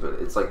of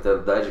stupid. It's like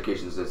the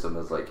education system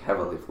is like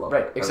heavily flawed.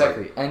 Right,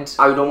 exactly. And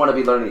I don't want to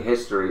be learning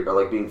history or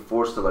like being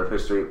forced to learn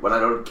history when I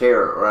don't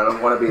care or I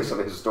don't want to be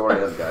some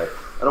historian guy.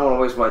 I don't want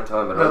to waste my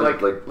time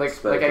and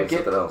spend it on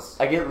something else.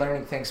 I get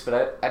learning things,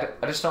 but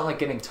I just don't like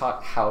getting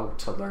taught how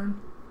to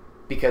learn,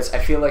 because I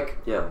feel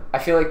like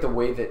the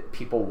way that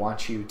people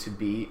want you to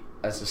be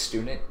as a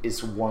student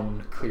is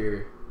one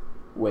clear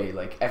way.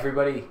 Like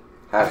everybody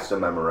has to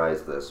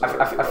memorize this.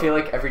 I feel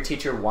like every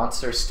teacher wants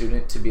their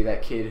student to be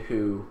that kid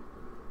who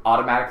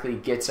automatically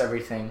gets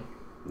everything,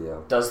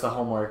 does the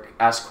homework,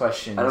 asks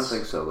questions. I don't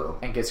think so though.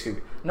 And gets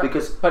good. No,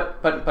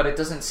 but it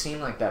doesn't seem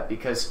like that,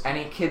 because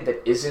any kid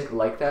that isn't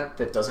like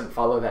that doesn't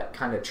follow that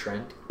kind of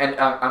trend, and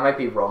I might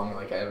be wrong.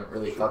 Like I haven't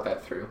really thought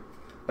that through,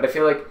 but I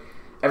feel like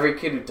every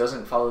kid who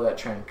doesn't follow that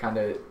trend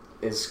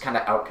is kind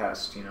of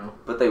outcast, you know.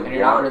 But you're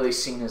not really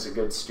seen as a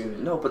good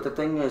student. No, but the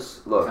thing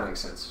is, look. If that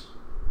makes sense.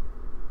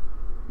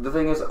 The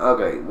thing is,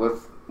 okay,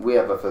 we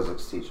have a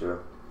physics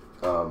teacher.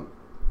 I'm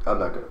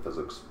not good at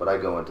physics, but I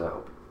go in to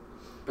help.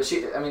 But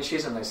she's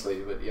a nice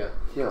lady, but yeah.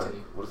 Yeah.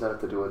 What does that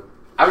have to do with?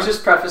 I was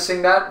just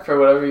prefacing that for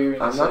whatever you were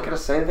going to say. I'm not going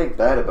to say anything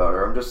bad about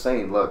her. I'm just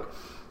saying, look,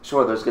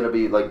 sure, there's going to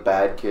be like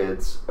bad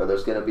kids, or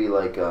there's going to be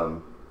like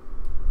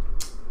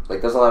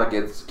there's a lot of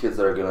kids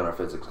that are good in our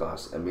physics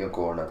class, and me and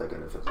Cole are not that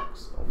good at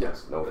physics.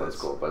 No offense,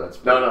 Cole, but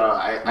that's no.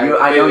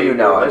 I know you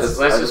know. Let's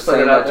just put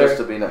it out there. Just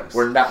to be nice.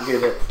 We're not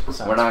good at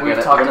science. We're not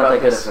that good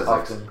at physics.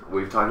 Often.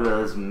 We've talked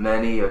about this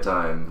many a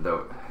time,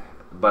 though.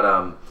 But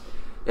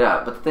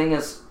but the thing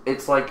is,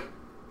 it's like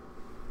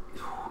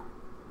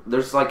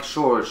there's like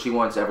sure she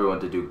wants everyone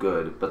to do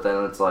good, but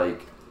then it's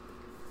like.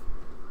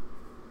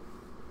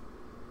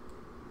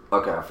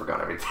 Okay, I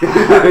forgot everything.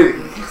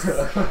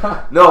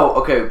 No,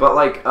 okay, but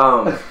like,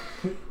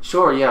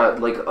 sure, yeah,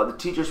 like the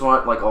teachers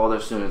want like all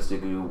their students to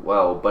do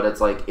well, but it's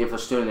like if a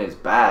student is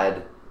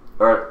bad,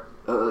 or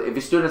if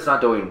a student's not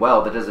doing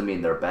well, that doesn't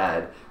mean they're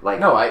bad. Like,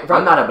 no,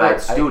 I'm not a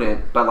bad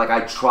student, but like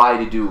I try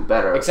to do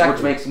better, which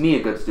makes me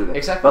a good student.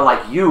 Exactly. But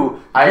like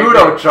you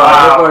don't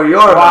try, or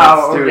you're a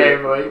bad student.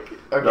 Okay, Mike.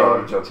 Okay, no,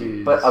 I'm joking.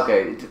 Geez. But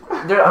okay,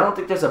 I don't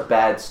think there's a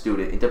bad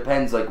student. It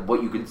depends like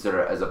what you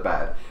consider as a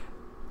bad.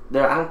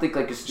 I don't think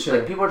like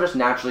people are just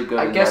naturally good.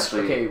 I guess.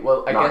 Okay.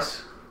 Well, I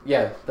guess.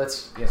 Yeah.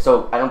 That's. Yeah.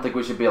 So I don't think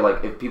we should be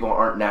like, if people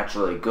aren't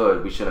naturally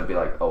good, we shouldn't be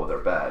like, oh, they're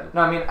bad.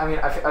 No,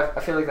 I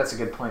feel like that's a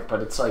good point,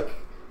 but it's like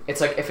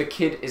if a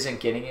kid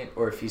isn't getting it,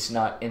 or if he's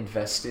not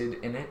invested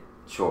in it,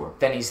 sure,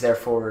 then he's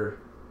therefore,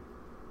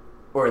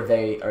 or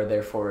they are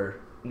therefore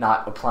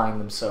not applying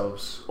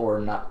themselves, or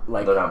not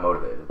like they're not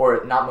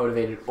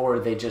motivated, or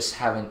they just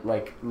haven't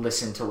like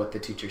listened to what the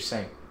teacher's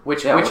saying.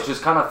 Which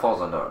just kind of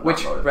falls under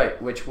which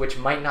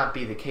might not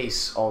be the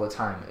case all the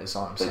time, is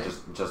all I'm saying. It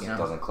just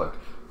doesn't click.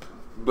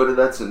 But in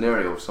that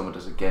scenario, if someone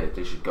doesn't get it,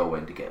 they should go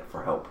in to get it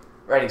for help.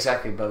 Right,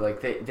 exactly. But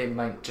like they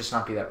might just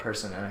not be that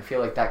person, and I feel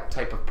like that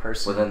type of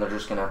person. Well, then they're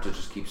just gonna have to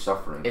just keep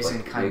suffering.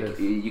 Isn't like,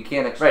 you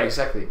can't. Right,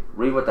 exactly.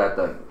 Read what that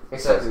thing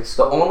exactly says.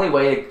 The only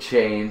way to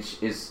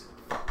change is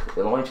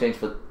the only change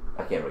for.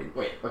 I can't read.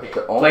 Wait, okay.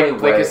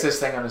 Blake is this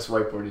thing on his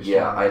whiteboard.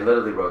 I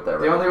literally wrote that.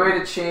 The only way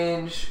to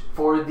change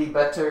for the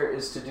better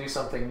is to do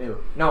something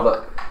new. No,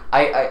 look,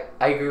 I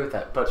agree with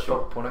that. But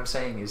what I'm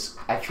saying is,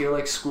 I feel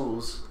like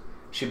schools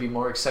should be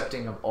more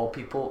accepting of all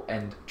people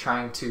and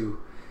trying to,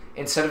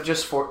 instead of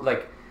just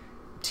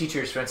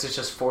teachers, for instance,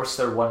 just force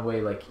their one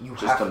way. Like you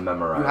have to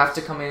memorize. You have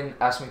to come in,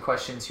 ask me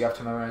questions. You have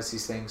to memorize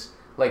these things.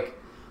 Like,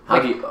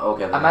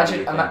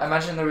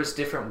 imagine there was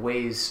different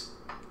ways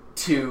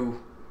to,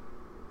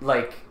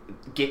 like,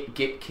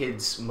 get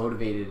kids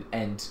motivated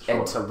and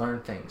to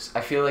learn things.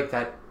 I feel like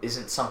that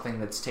isn't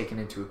something that's taken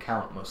into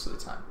account most of the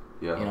time.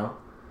 Yeah. You know,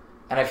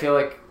 and I feel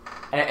like,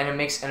 and it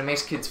makes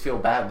kids feel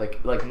bad.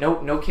 Like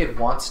no kid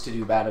wants to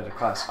do bad at a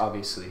class,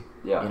 obviously.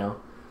 Yeah. You know,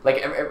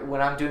 like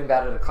when I'm doing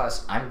bad at a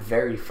class, I'm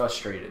very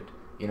frustrated.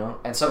 You know,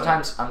 and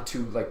sometimes I'm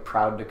too like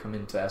proud to come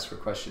in to ask for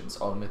questions.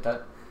 I'll admit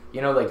that.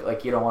 You know,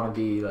 like you don't want to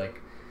be like,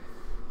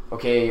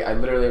 okay, I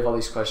literally have all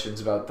these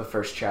questions about the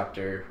first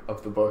chapter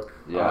of the book.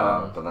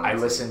 Yeah, but then I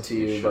listened to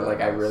you, but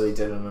like I really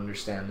didn't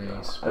understand these.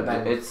 Yeah. But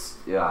then it's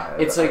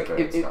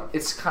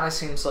kind of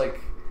seems like,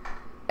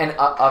 and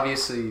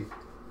obviously,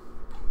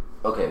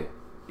 okay,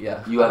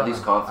 yeah, you have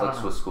these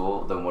conflicts with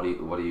school. Then what do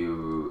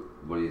you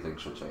think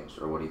should change,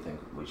 or what do you think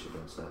we should do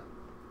instead?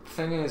 The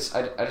thing is,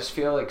 I just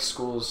feel like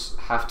schools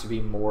have to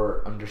be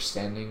more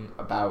understanding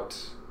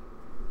about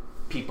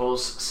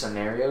people's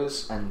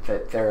scenarios, and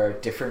that there are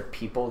different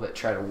people that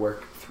try to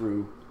work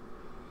through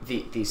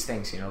these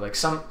things. You know, like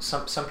some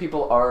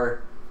people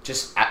are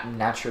just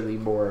naturally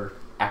more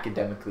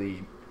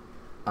academically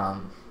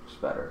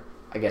better.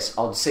 I guess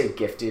I'll say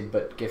gifted,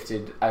 but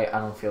gifted I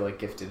don't feel like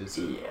gifted is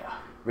a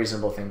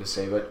reasonable thing to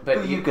say, but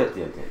you get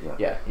the idea.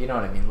 Yeah, you know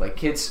what I mean. Like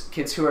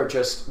kids who are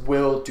just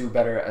will do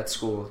better at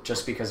school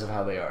just because of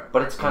how they are.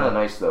 But it's kind of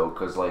nice though,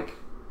 because like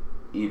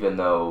even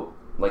though.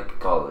 Like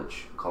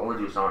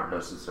colleges aren't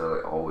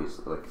necessarily always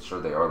like, sure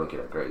they are looking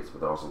at grades,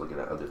 but they're also looking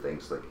at other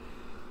things. Like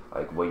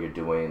like what you're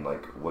doing,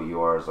 like what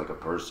you are as like a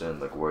person,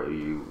 like what are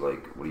you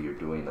like, what are you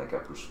doing like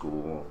after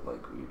school,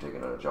 like are you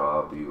taking on a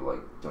job, are you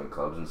like doing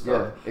clubs and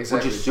stuff, Yeah,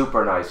 exactly. which is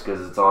super nice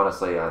because it's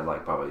honestly I'd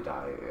like probably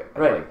die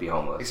and Right. like be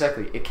homeless.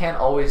 Exactly. It can't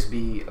always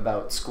be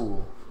about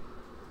school.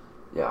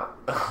 Yeah.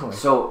 Like,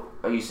 So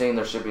are you saying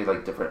there should be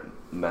like different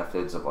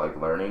methods of like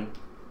learning?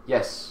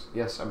 yes,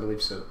 I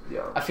believe so.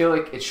 Yeah. I feel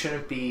like it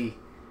shouldn't be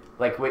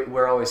like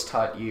we're always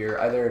taught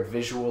you're either a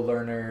visual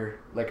learner,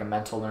 like a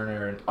mental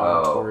learner, an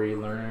auditory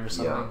learner or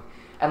something. Yeah.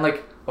 And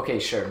like, okay,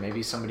 sure,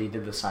 maybe somebody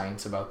did the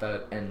science about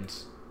that, and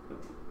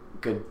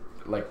good,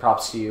 like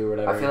props to you or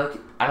whatever. I feel like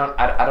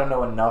I don't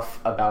know enough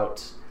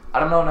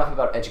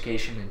about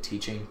education and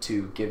teaching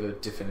to give a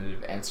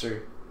definitive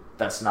answer.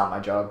 That's not my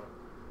job,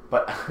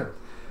 but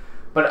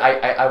but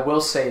I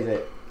will say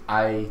that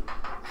I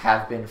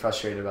have been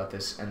frustrated about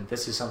this, and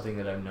this is something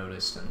that I've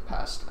noticed in the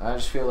past. And I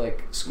just feel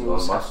like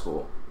schools. Elon Musk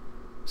school.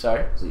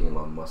 Sorry? It's the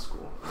Elon Musk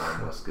school.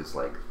 Elon Musk is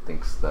like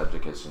thinks the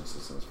education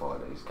system is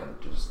falling, and he's kind of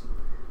just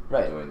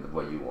Right. doing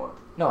what you want.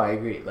 No, I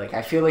agree. Like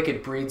I feel like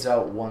it breeds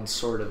out one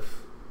sort of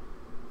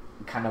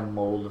kind of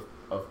mold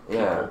of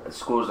people. Yeah,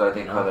 schools I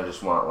think You know? kind of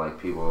just want like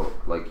people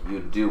like you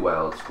do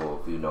well at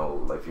school if you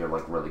know like if you're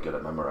like really good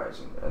at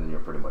memorizing, and you're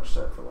pretty much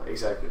set for life.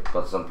 Exactly.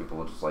 But some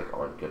people just like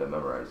aren't good at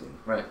memorizing.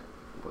 Right.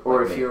 But,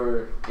 Or like, if me.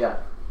 you're yeah,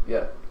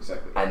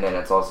 exactly. And then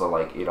it's also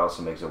like it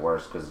also makes it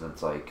worse because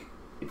it's like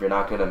if you're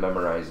not good at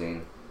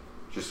memorizing,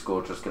 your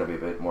school just gonna be a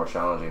bit more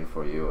challenging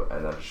for you,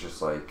 and then it's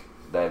just like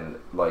then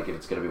like if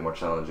it's gonna be more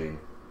challenging,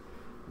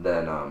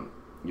 then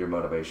your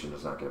motivation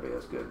is not gonna be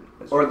as good.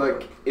 As Or you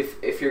like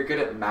if you're good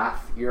at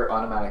math, you're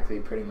automatically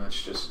pretty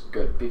much just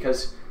good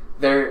because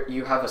there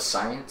you have a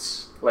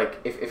science. Like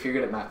if you're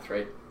good at math,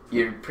 right?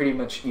 You're pretty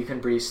much you can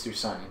breeze through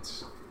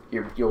science.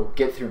 You'll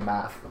get through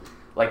math.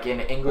 Like in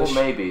English,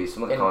 well, maybe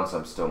some of the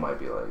concepts still might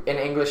be like in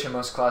English in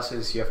most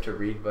classes you have to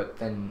read, but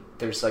then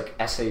there's like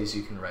essays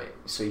you can write,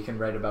 so you can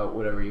write about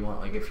whatever you want.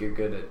 Like if you're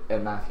good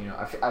at math, you know,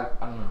 I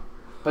don't know,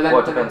 but then,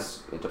 well, it then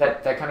depends. It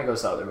depends. that kind of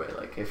goes the other way.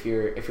 Like if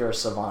you're a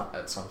savant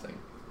at something,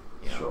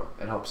 you know, Sure.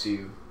 it helps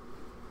you.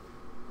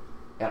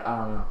 Yeah, I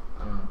don't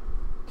know.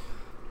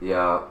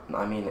 Yeah,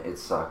 I mean it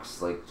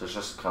sucks. Like there's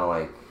just kind of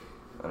like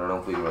I don't know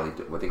if we really.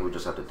 I think we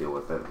just have to deal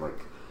with it. Like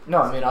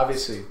No, I mean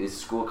obviously.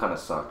 school kind of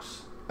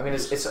sucks. I mean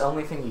it's the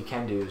only thing you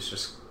can do is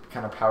just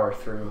kind of power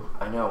through.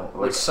 I know. Like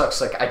Which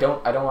sucks. Like I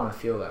don't want to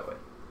feel that way.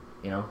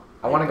 You know,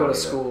 I want to go to don't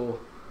either. school.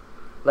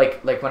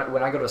 Like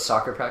when I go to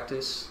soccer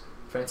practice,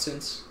 for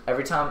instance,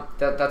 every time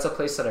that's a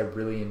place that I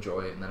really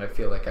enjoy and that I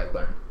feel like I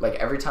learn. Like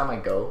every time I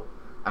go,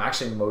 I'm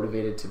actually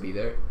motivated to be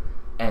there,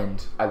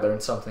 and I learn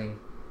something.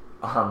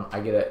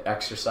 I get to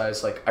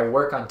exercise. Like I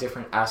work on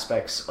different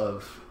aspects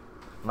of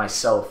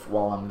myself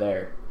while I'm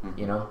there. Mhm.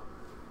 You know,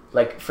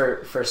 like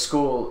for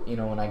school, you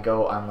know, when I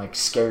go, I'm like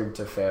scared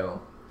to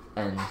fail,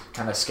 and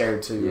kind of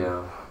scared to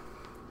yeah.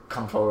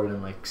 come forward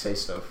and like say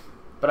stuff.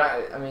 But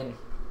I mean,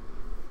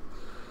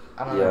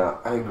 I don't Yeah, know.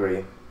 I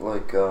agree.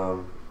 Like,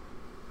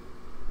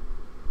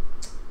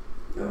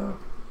 yeah,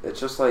 it's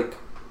just like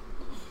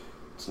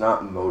it's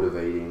not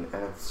motivating,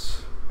 and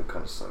it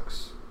kind of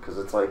sucks because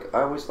it's like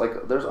I always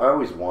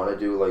want to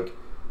do like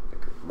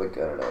I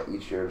don't know.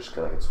 Each year, just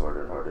kind of gets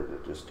harder and harder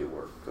to just do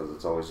work because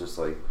it's always just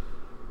like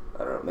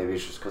I don't know. Maybe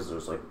it's just because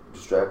there's like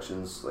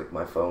distractions, like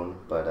my phone.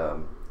 But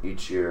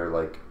each year,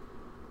 like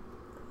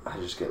I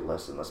just get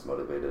less and less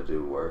motivated to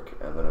do work,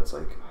 and then it's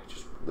like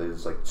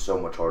it's like so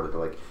much harder to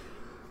like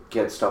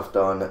get stuff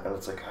done, and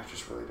it's like I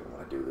just really don't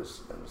want to do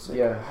this, and it's like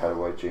Yeah. how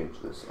do I change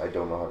this? I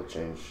don't know how to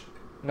change.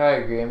 No, I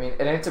agree. I mean,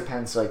 and it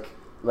depends.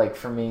 Like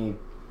for me,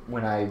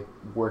 when I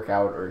work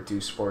out or do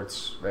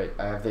sports, right?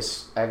 I have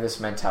this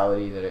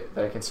mentality that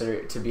I consider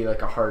it to be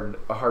like a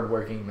hard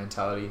working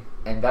mentality,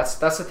 and that's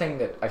the thing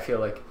that I feel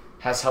like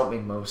has helped me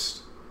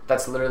most.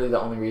 That's literally the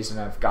only reason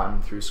I've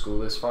gotten through school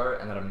this far,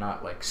 and that I'm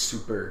not like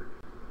super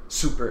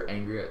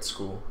angry at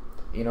school.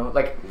 You know,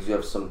 like Because you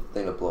have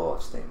something to blow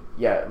off steam.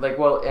 yeah, like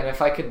well, and if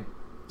I could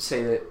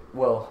say that,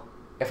 well,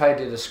 if I had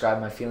to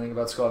describe my feeling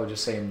about school, I would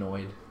just say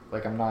annoyed.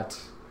 Like I'm not.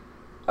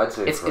 I'd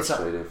say It's not-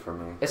 frustrated for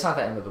me. It's not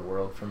the end of the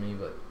world for me,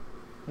 but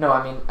no,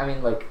 I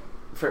mean like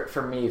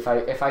for me, if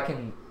I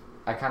can,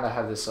 I kind of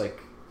have this like,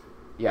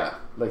 yeah,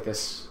 like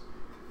this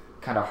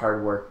kind of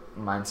hard work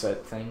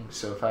mindset thing.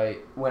 So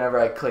whenever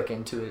I click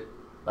into it,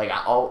 like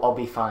I'll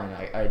be fine.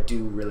 I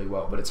do really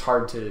well, but it's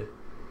hard to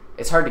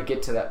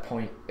get to that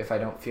point if I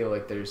don't feel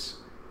like there's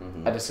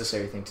Mm-hmm. a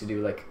necessary thing to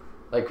do. Like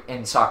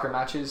in soccer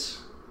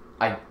matches,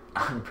 I'm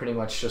pretty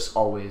much just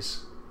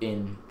always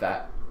in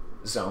that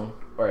zone,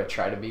 or I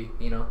try to be,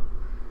 you know,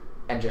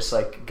 and just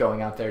like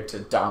going out there to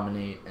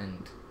dominate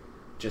and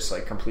just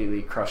like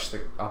completely crush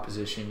the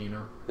opposition, you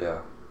know. Yeah.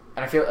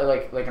 And I feel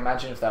like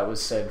imagine if that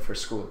was said for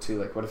school too.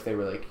 Like what if they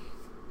were like,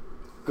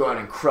 go out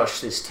and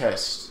crush this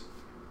test.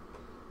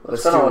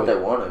 That's Let's kind of do what it.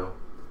 they want to.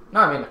 No,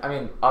 I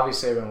mean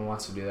obviously everyone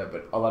wants to do that,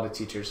 but a lot of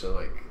teachers are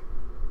like,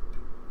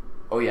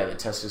 oh yeah, the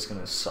test is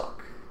gonna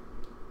suck.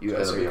 You It's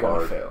guys gonna are be gonna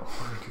hard. fail.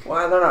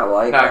 Well, they're not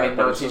like No, that. I mean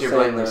but no it's just teacher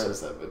saying blatantly that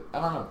says that, but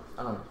I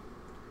don't know.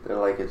 They're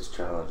like it's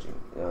challenging.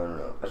 I don't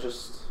know.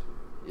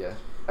 Yeah.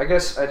 I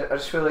guess I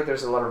just feel like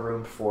there's a lot of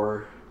room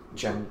for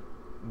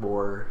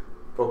more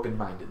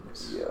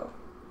open-mindedness. Yeah.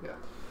 Yeah.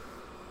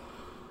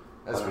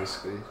 That's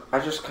basically. I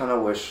just kind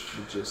of wish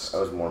Just I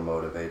was more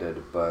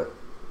motivated, but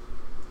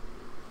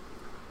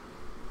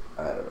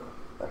I don't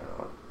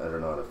know. I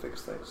don't know how to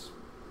fix things.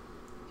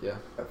 Yeah.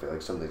 I feel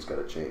like something's got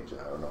to change.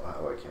 I don't know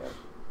how I can.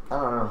 I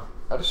don't know.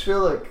 I just feel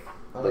like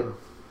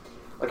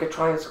Like I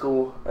try in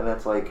school, and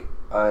it's like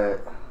I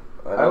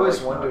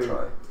always like not wonder.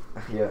 try.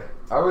 Yeah.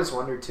 I always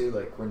wonder too,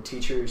 like when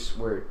teachers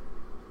were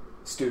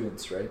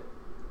students, right?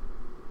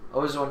 I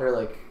always wonder,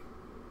 like,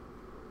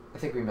 I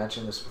think we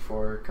mentioned this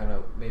before, kind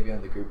of maybe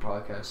on the group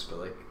podcast, but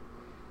like,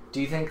 do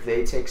you think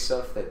they take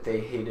stuff that they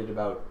hated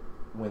about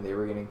when they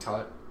were getting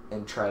taught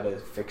and try to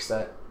fix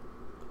that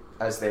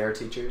as they are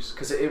teachers?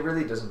 Because it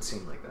really doesn't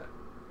seem like that.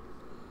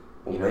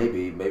 Well, You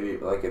know? maybe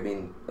like I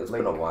mean, it's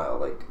Like- been a while.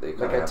 Like they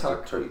kind like I of have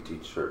talk- to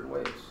teach certain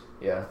ways.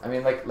 Yeah, I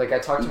mean, like I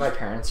talked to my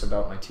parents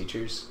about my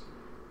teachers,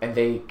 and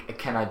they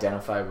can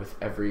identify with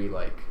every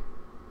like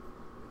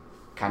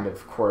kind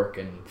of quirk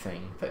and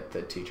thing that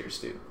the teachers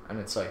do, and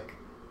it's like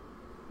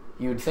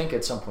you would think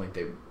at some point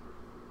they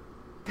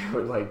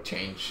would like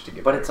change to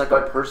get. But better. it's like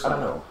But a person I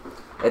don't though. know.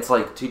 It's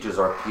like teachers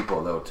are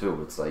people though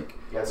too. It's like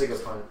Yeah, that's a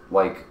good point.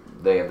 like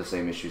they have the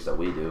same issues that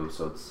we do.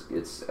 So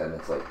it's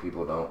like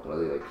people don't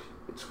really like.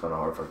 It's kind of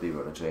hard for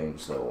people to change.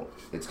 So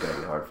it's gonna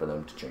be hard for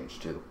them to change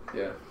too.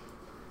 Yeah.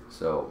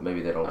 So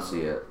maybe they don't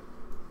see it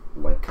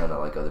like kind of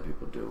like other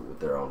people do with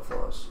their own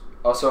flaws.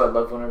 Also, I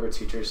love whenever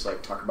teachers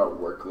like talk about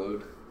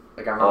workload.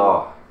 Like I remember.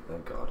 Oh,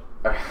 thank God.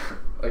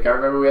 Like I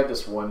remember we had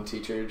this one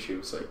teacher, and she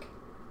was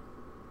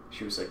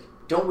like,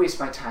 "Don't waste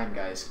my time,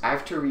 guys. I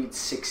have to read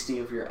 60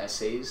 of your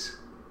essays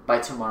by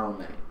tomorrow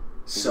night."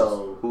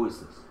 So who is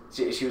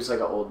this? she was like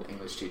an old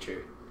English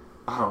teacher.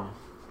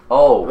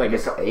 Oh, like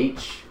Miss a-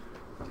 H.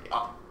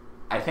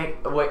 I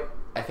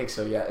think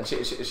so. Yeah, and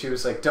she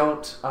was like,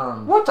 "Don't."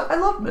 What? I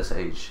love Miss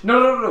H.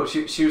 No.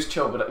 She was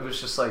chill, but it was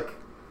just like,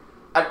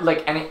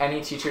 like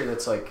any teacher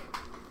that's like,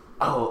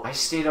 "Oh, I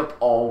stayed up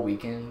all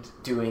weekend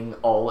doing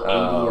all 80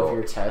 of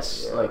your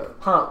tests." Yeah.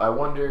 Like, I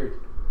wonder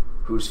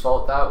whose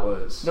fault that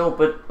was. No,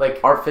 but Like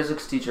our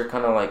physics teacher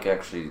kind of like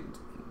actually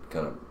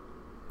kind of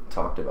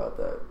talked about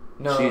that.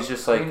 no, she's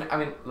just like I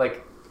mean,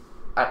 like,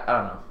 I don't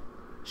know.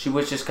 she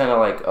was just kind of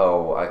like,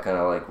 oh, I kind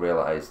of like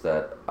realized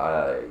that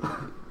I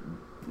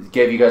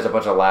gave you guys a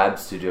bunch of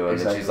labs to do, and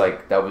then she's Exactly.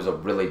 like, that was a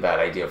really bad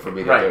idea for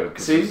me to Right. do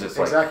because See? she's just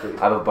like, Exactly.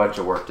 I have a bunch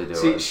of work to do.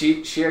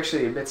 See, she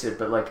actually admits it,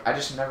 but like I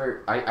just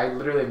never, I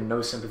literally have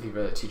no sympathy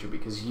for that teacher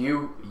because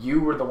you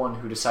were the one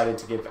who decided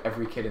to give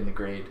every kid in the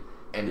grade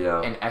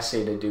an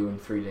essay to do in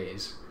 3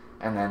 days,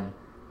 and then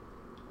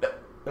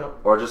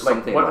or just like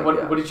something what like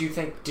yeah. what did you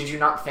think? Did you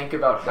not think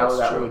about how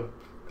That's true.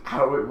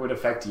 how it would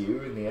affect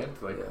you in the end?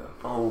 Like, Yeah.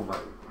 oh my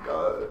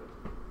god,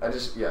 I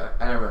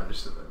never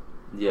understood that.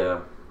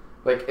 Yeah.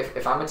 Like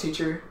if I'm a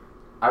teacher,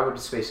 I would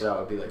space it out.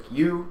 I'd be like,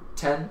 you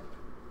 10,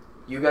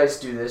 you guys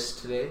do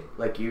this today.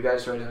 Like you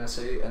guys write an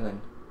essay, and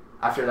then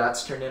after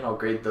that's turned in, I'll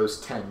grade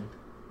those 10,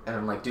 and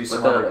then like do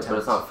some other But attempts.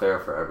 it's not fair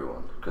for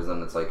everyone because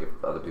then it's like if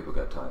other people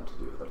get time to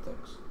do other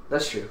things.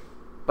 That's true,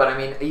 but I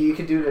mean, you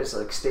could do it as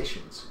like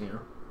stations. You know,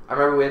 I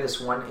remember we had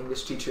this one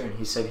English teacher, and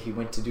he said he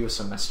went to do a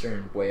semester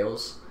in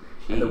Wales.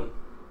 And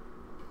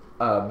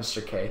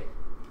Mr. K,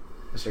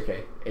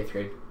 8th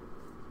grade.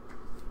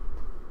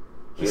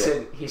 He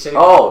said.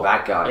 Oh,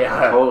 that guy. Yeah.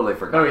 I totally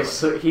forgot. No,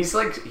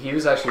 about he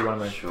was actually one of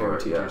my Sure,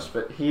 favorite teachers.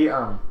 But he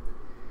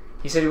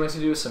said he went to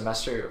do a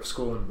semester of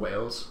school in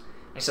Wales.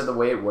 He said the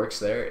way it works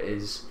there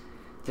is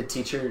the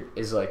teacher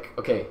is like,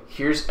 okay,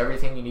 here's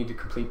everything you need to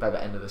complete by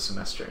the end of the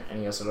semester, and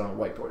he has it on a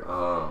whiteboard.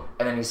 Oh.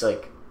 And then he's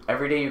like,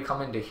 every day you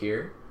come into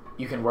here,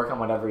 you can work on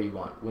whatever you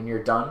want. When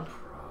you're done,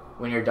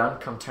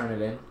 come turn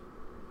it in,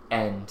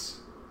 and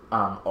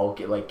I'll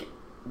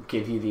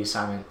give you the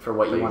assignment for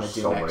what you want to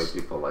do so next.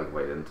 many people like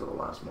waited until the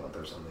last month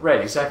or something. Right,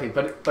 exactly.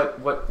 But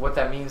what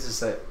that means is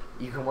that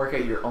you can work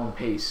at your own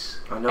pace.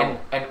 I know.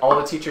 And all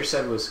the teacher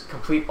said was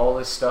complete all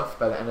this stuff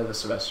by the end of the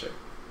semester.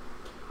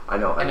 I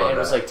know. I And love it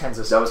was that. like tens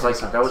of That was 10 like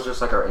cents. that was just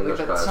like our English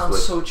that class. sounds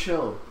with- so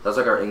chill. That was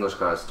like our English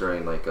class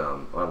during like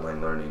online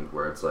learning,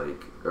 where it's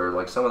like, or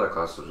like some other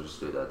classes would just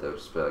do that. They would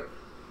just be like,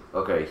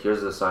 okay,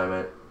 here's the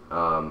assignment.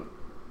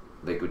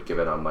 They would give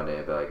it on Monday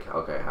and be like,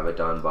 okay, have it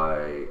done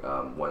by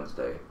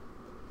Wednesday.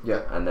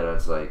 Yeah. And then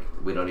it's like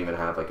we don't even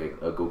have like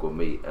a Google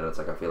Meet, and it's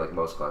like I feel like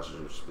most classes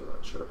would just be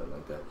like should have been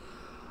like that.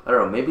 I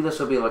don't know. Maybe this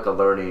would be like a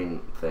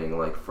learning thing,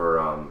 like for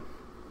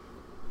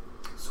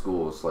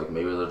schools. Like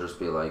maybe they'll just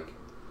be like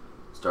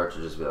start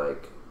to just be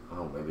like,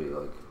 oh, maybe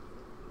like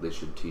they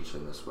should teach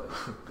in this way.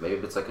 Maybe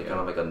it's like a kind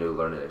of like a new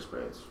learning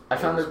experience. I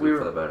found Maybe that we it's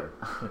were for the better.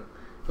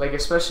 like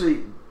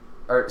especially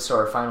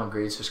our final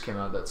grades just came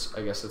out.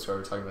 I guess that's why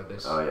we're talking about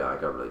this. Oh yeah, I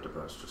got really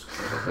depressed just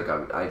because I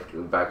don't think I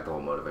back to the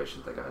whole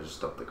motivation thing. I just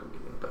don't think I'm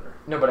getting better.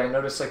 No, but I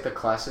noticed like the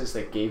classes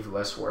that gave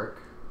less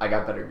work, I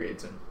got better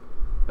grades in.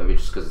 Maybe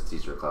just because it's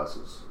easier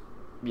classes.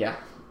 Yeah,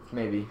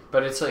 maybe.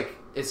 But it's like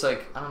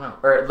I don't know,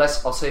 or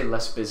less. I'll say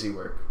less busy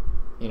work.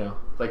 You know,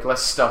 like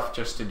less stuff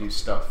just to do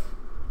stuff.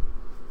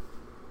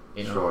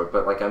 You know? Sure,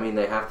 but like I mean,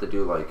 they have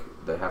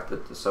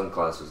to. Some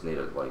classes need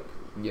to like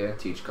Yeah.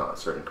 teach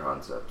certain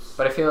concepts.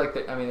 But I feel like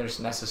there's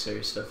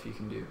necessary stuff you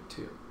can do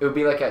too. It would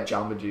be like at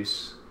Jamba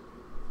Juice,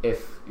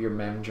 if your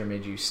manager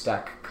made you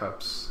stack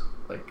cups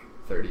like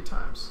 30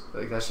 times.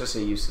 Like that's just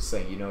a useless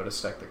thing. You know how to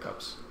stack the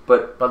cups.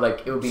 But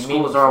like it would be schools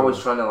meaningful. are always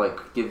trying to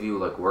like give you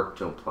like work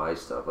to apply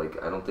stuff.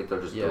 Like I don't think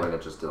they're just doing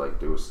it just to like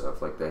do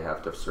stuff. Like they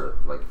have to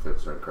fit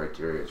certain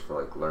criteria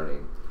for like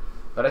learning.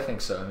 But I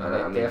think so. I mean,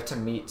 they mean, have to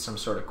meet some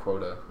sort of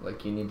quota.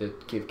 Like you need to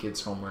give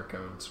kids homework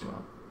every once in a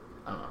while.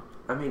 I don't know.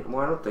 I mean,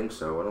 well, I don't think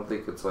so. I don't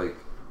think it's like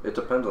it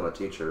depends on the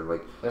teacher.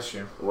 Like That's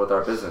true. with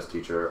our business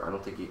teacher, I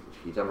don't think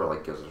he never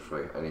like gives us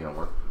like any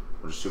homework,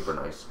 which is super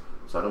nice.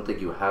 So I don't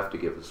think you have to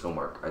give us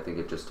homework. I think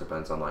it just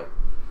depends on like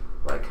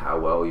how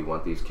well you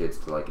want these kids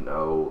to like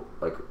know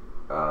like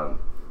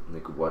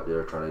what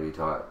they're trying to be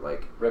taught.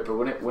 Like Right, but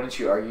wouldn't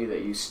you argue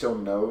that you still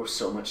know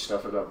so much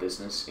stuff about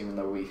business, even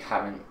though we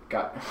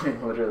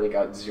literally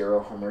got zero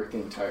homework the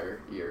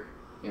entire year?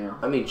 You know.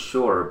 I mean,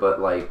 sure, but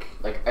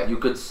you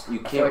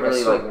can't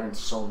really like learn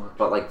so much.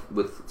 But like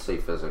with say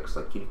physics,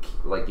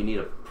 like you need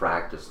to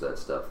practice that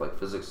stuff. Like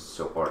physics is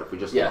so hard. If we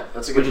just that's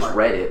a if good we just point.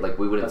 read it, like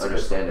we wouldn't That's a good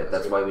understand point. it.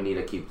 That's That's why we need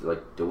to keep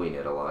like doing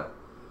it a lot.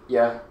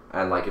 Yeah.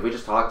 And like if we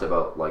just talked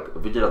about like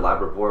if we did a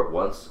lab report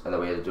once and then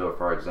we had to do it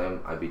for our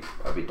exam, I'd be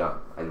done.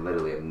 I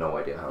literally have no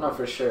idea how. No,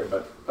 for sure,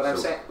 but I'm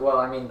So- saying, well,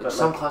 I mean, but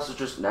some like, classes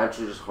just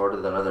naturally just harder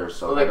than others,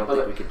 so But I like- don't but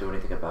think like- we can do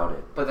anything about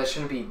it. but that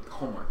shouldn't be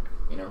homework,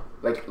 you know?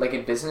 Like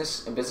in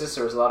business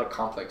there was a lot of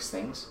complex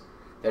things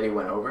that he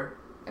went over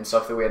and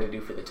stuff that we had to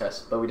do for the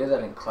test, but we did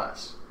that in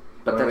class.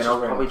 But And we that's went just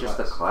over it in probably just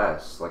a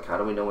class. class. Like how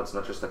do we know it's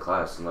not just a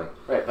class? And like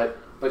Right,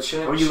 but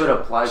shouldn't how are you gonna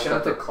apply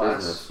shouldn't stuff the to class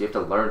business? You have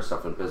to learn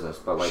stuff in business,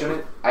 but like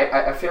shouldn't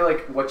I feel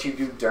like what you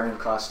do during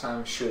class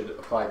time should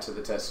apply to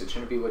the test. It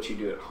shouldn't be what you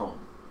do at home,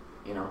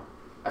 you know?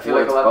 I feel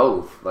like it's a lot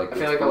both. Like I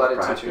feel it's like a both lot of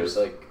practice. teachers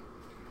like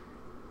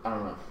I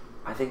don't know.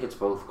 I think it's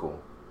both cool.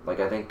 Like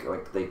I think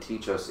like they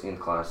teach us in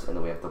class and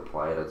then we have to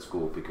apply it at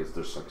school because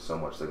there's like so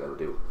much they gotta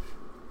do.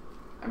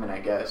 I mean, I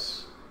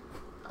guess.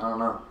 I don't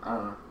know.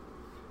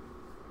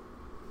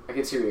 I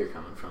can see where you're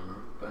coming from,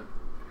 though. But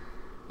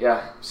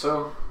yeah,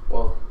 so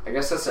well, I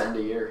guess that's the end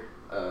of year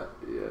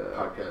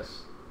podcast.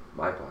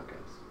 My podcast.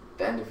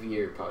 The end of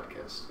year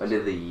podcast. End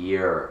of the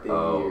year. The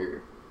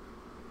year.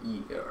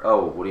 ER.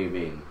 Oh, what do you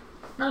mean?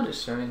 No,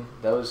 just I mean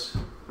that was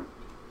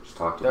Just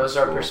talk to that was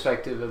our school.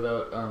 perspective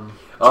about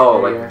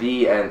Oh, junior like year.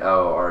 the end.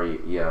 Oh, are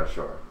you? Yeah,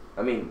 sure.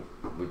 I mean,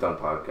 we've done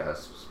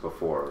podcasts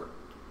before,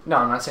 No,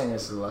 I'm not saying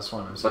this is the last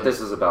one. I'm saying but this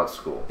is about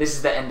school. this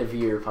is the end of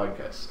year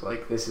podcast.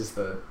 Like this is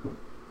the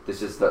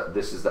This is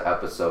the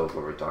episode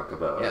where we talk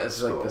about. this is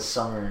school. like the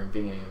summer,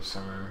 beginning of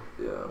summer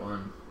Yeah.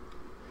 one.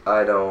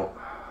 I don't.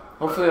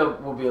 Hopefully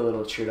we'll be a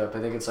little cheered up.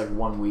 I think it's like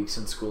 1 week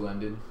since school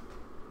ended.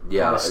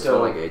 Yeah, Kinda it's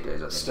still- been like 8 days.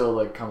 I think. Still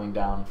like coming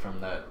down from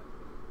that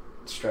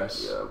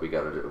stress. Yeah, we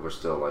gotta do. We're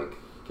still like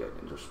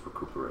getting just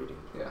recuperating.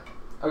 Yeah.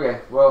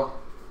 Okay. Well.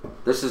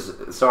 This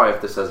is sorry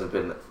if this hasn't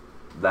been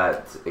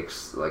that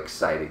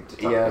exciting to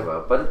talk Yeah.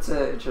 about, but it's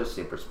an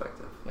interesting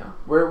perspective. Yeah.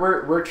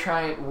 We're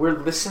trying. We're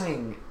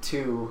listening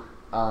to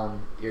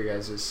your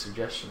guys'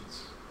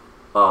 suggestions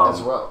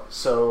as well.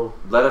 So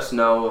Let us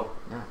know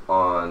Yeah.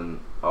 on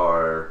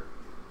our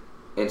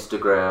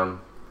Instagram.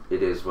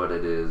 It is what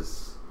it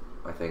is.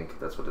 I think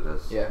that's what it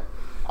is. yeah.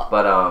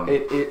 But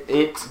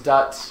It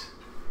dot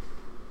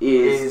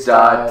is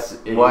dot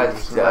what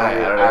is- I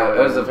don't know.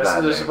 It was a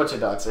bad there's a name. bunch of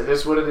dots. It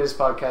is what it is.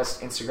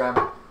 Podcast,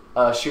 Instagram.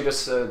 Shoot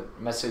us a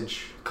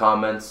message.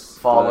 Comments.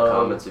 Follow. In the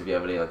comments if you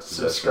have any like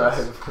Subscribe.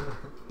 suggestions.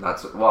 Not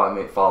so, well. I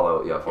mean,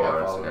 follow. Yeah, follow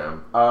our follow.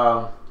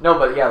 Instagram. No,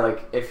 but yeah,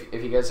 like if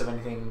you guys have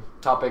anything,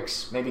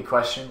 topics, maybe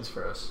questions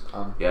for us,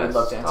 Yes, we'd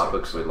love to answer.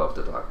 topics we'd love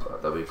to talk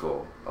about. That'd be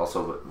cool.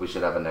 Also, we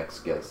should have a next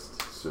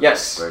guest soon.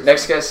 Yes, Very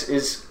next soon. guest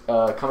is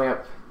coming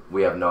up.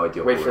 We have no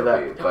idea Wait who for it'll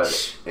that. be,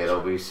 but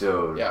it'll be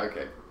soon. Yeah,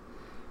 okay.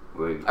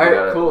 We All right,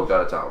 gotta, cool. We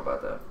gotta talk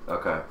about that.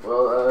 Okay.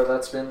 Well,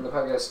 that's been the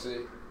podcast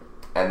today.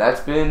 And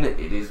that's been It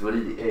Is What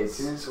It Is.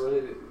 It is what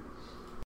it is.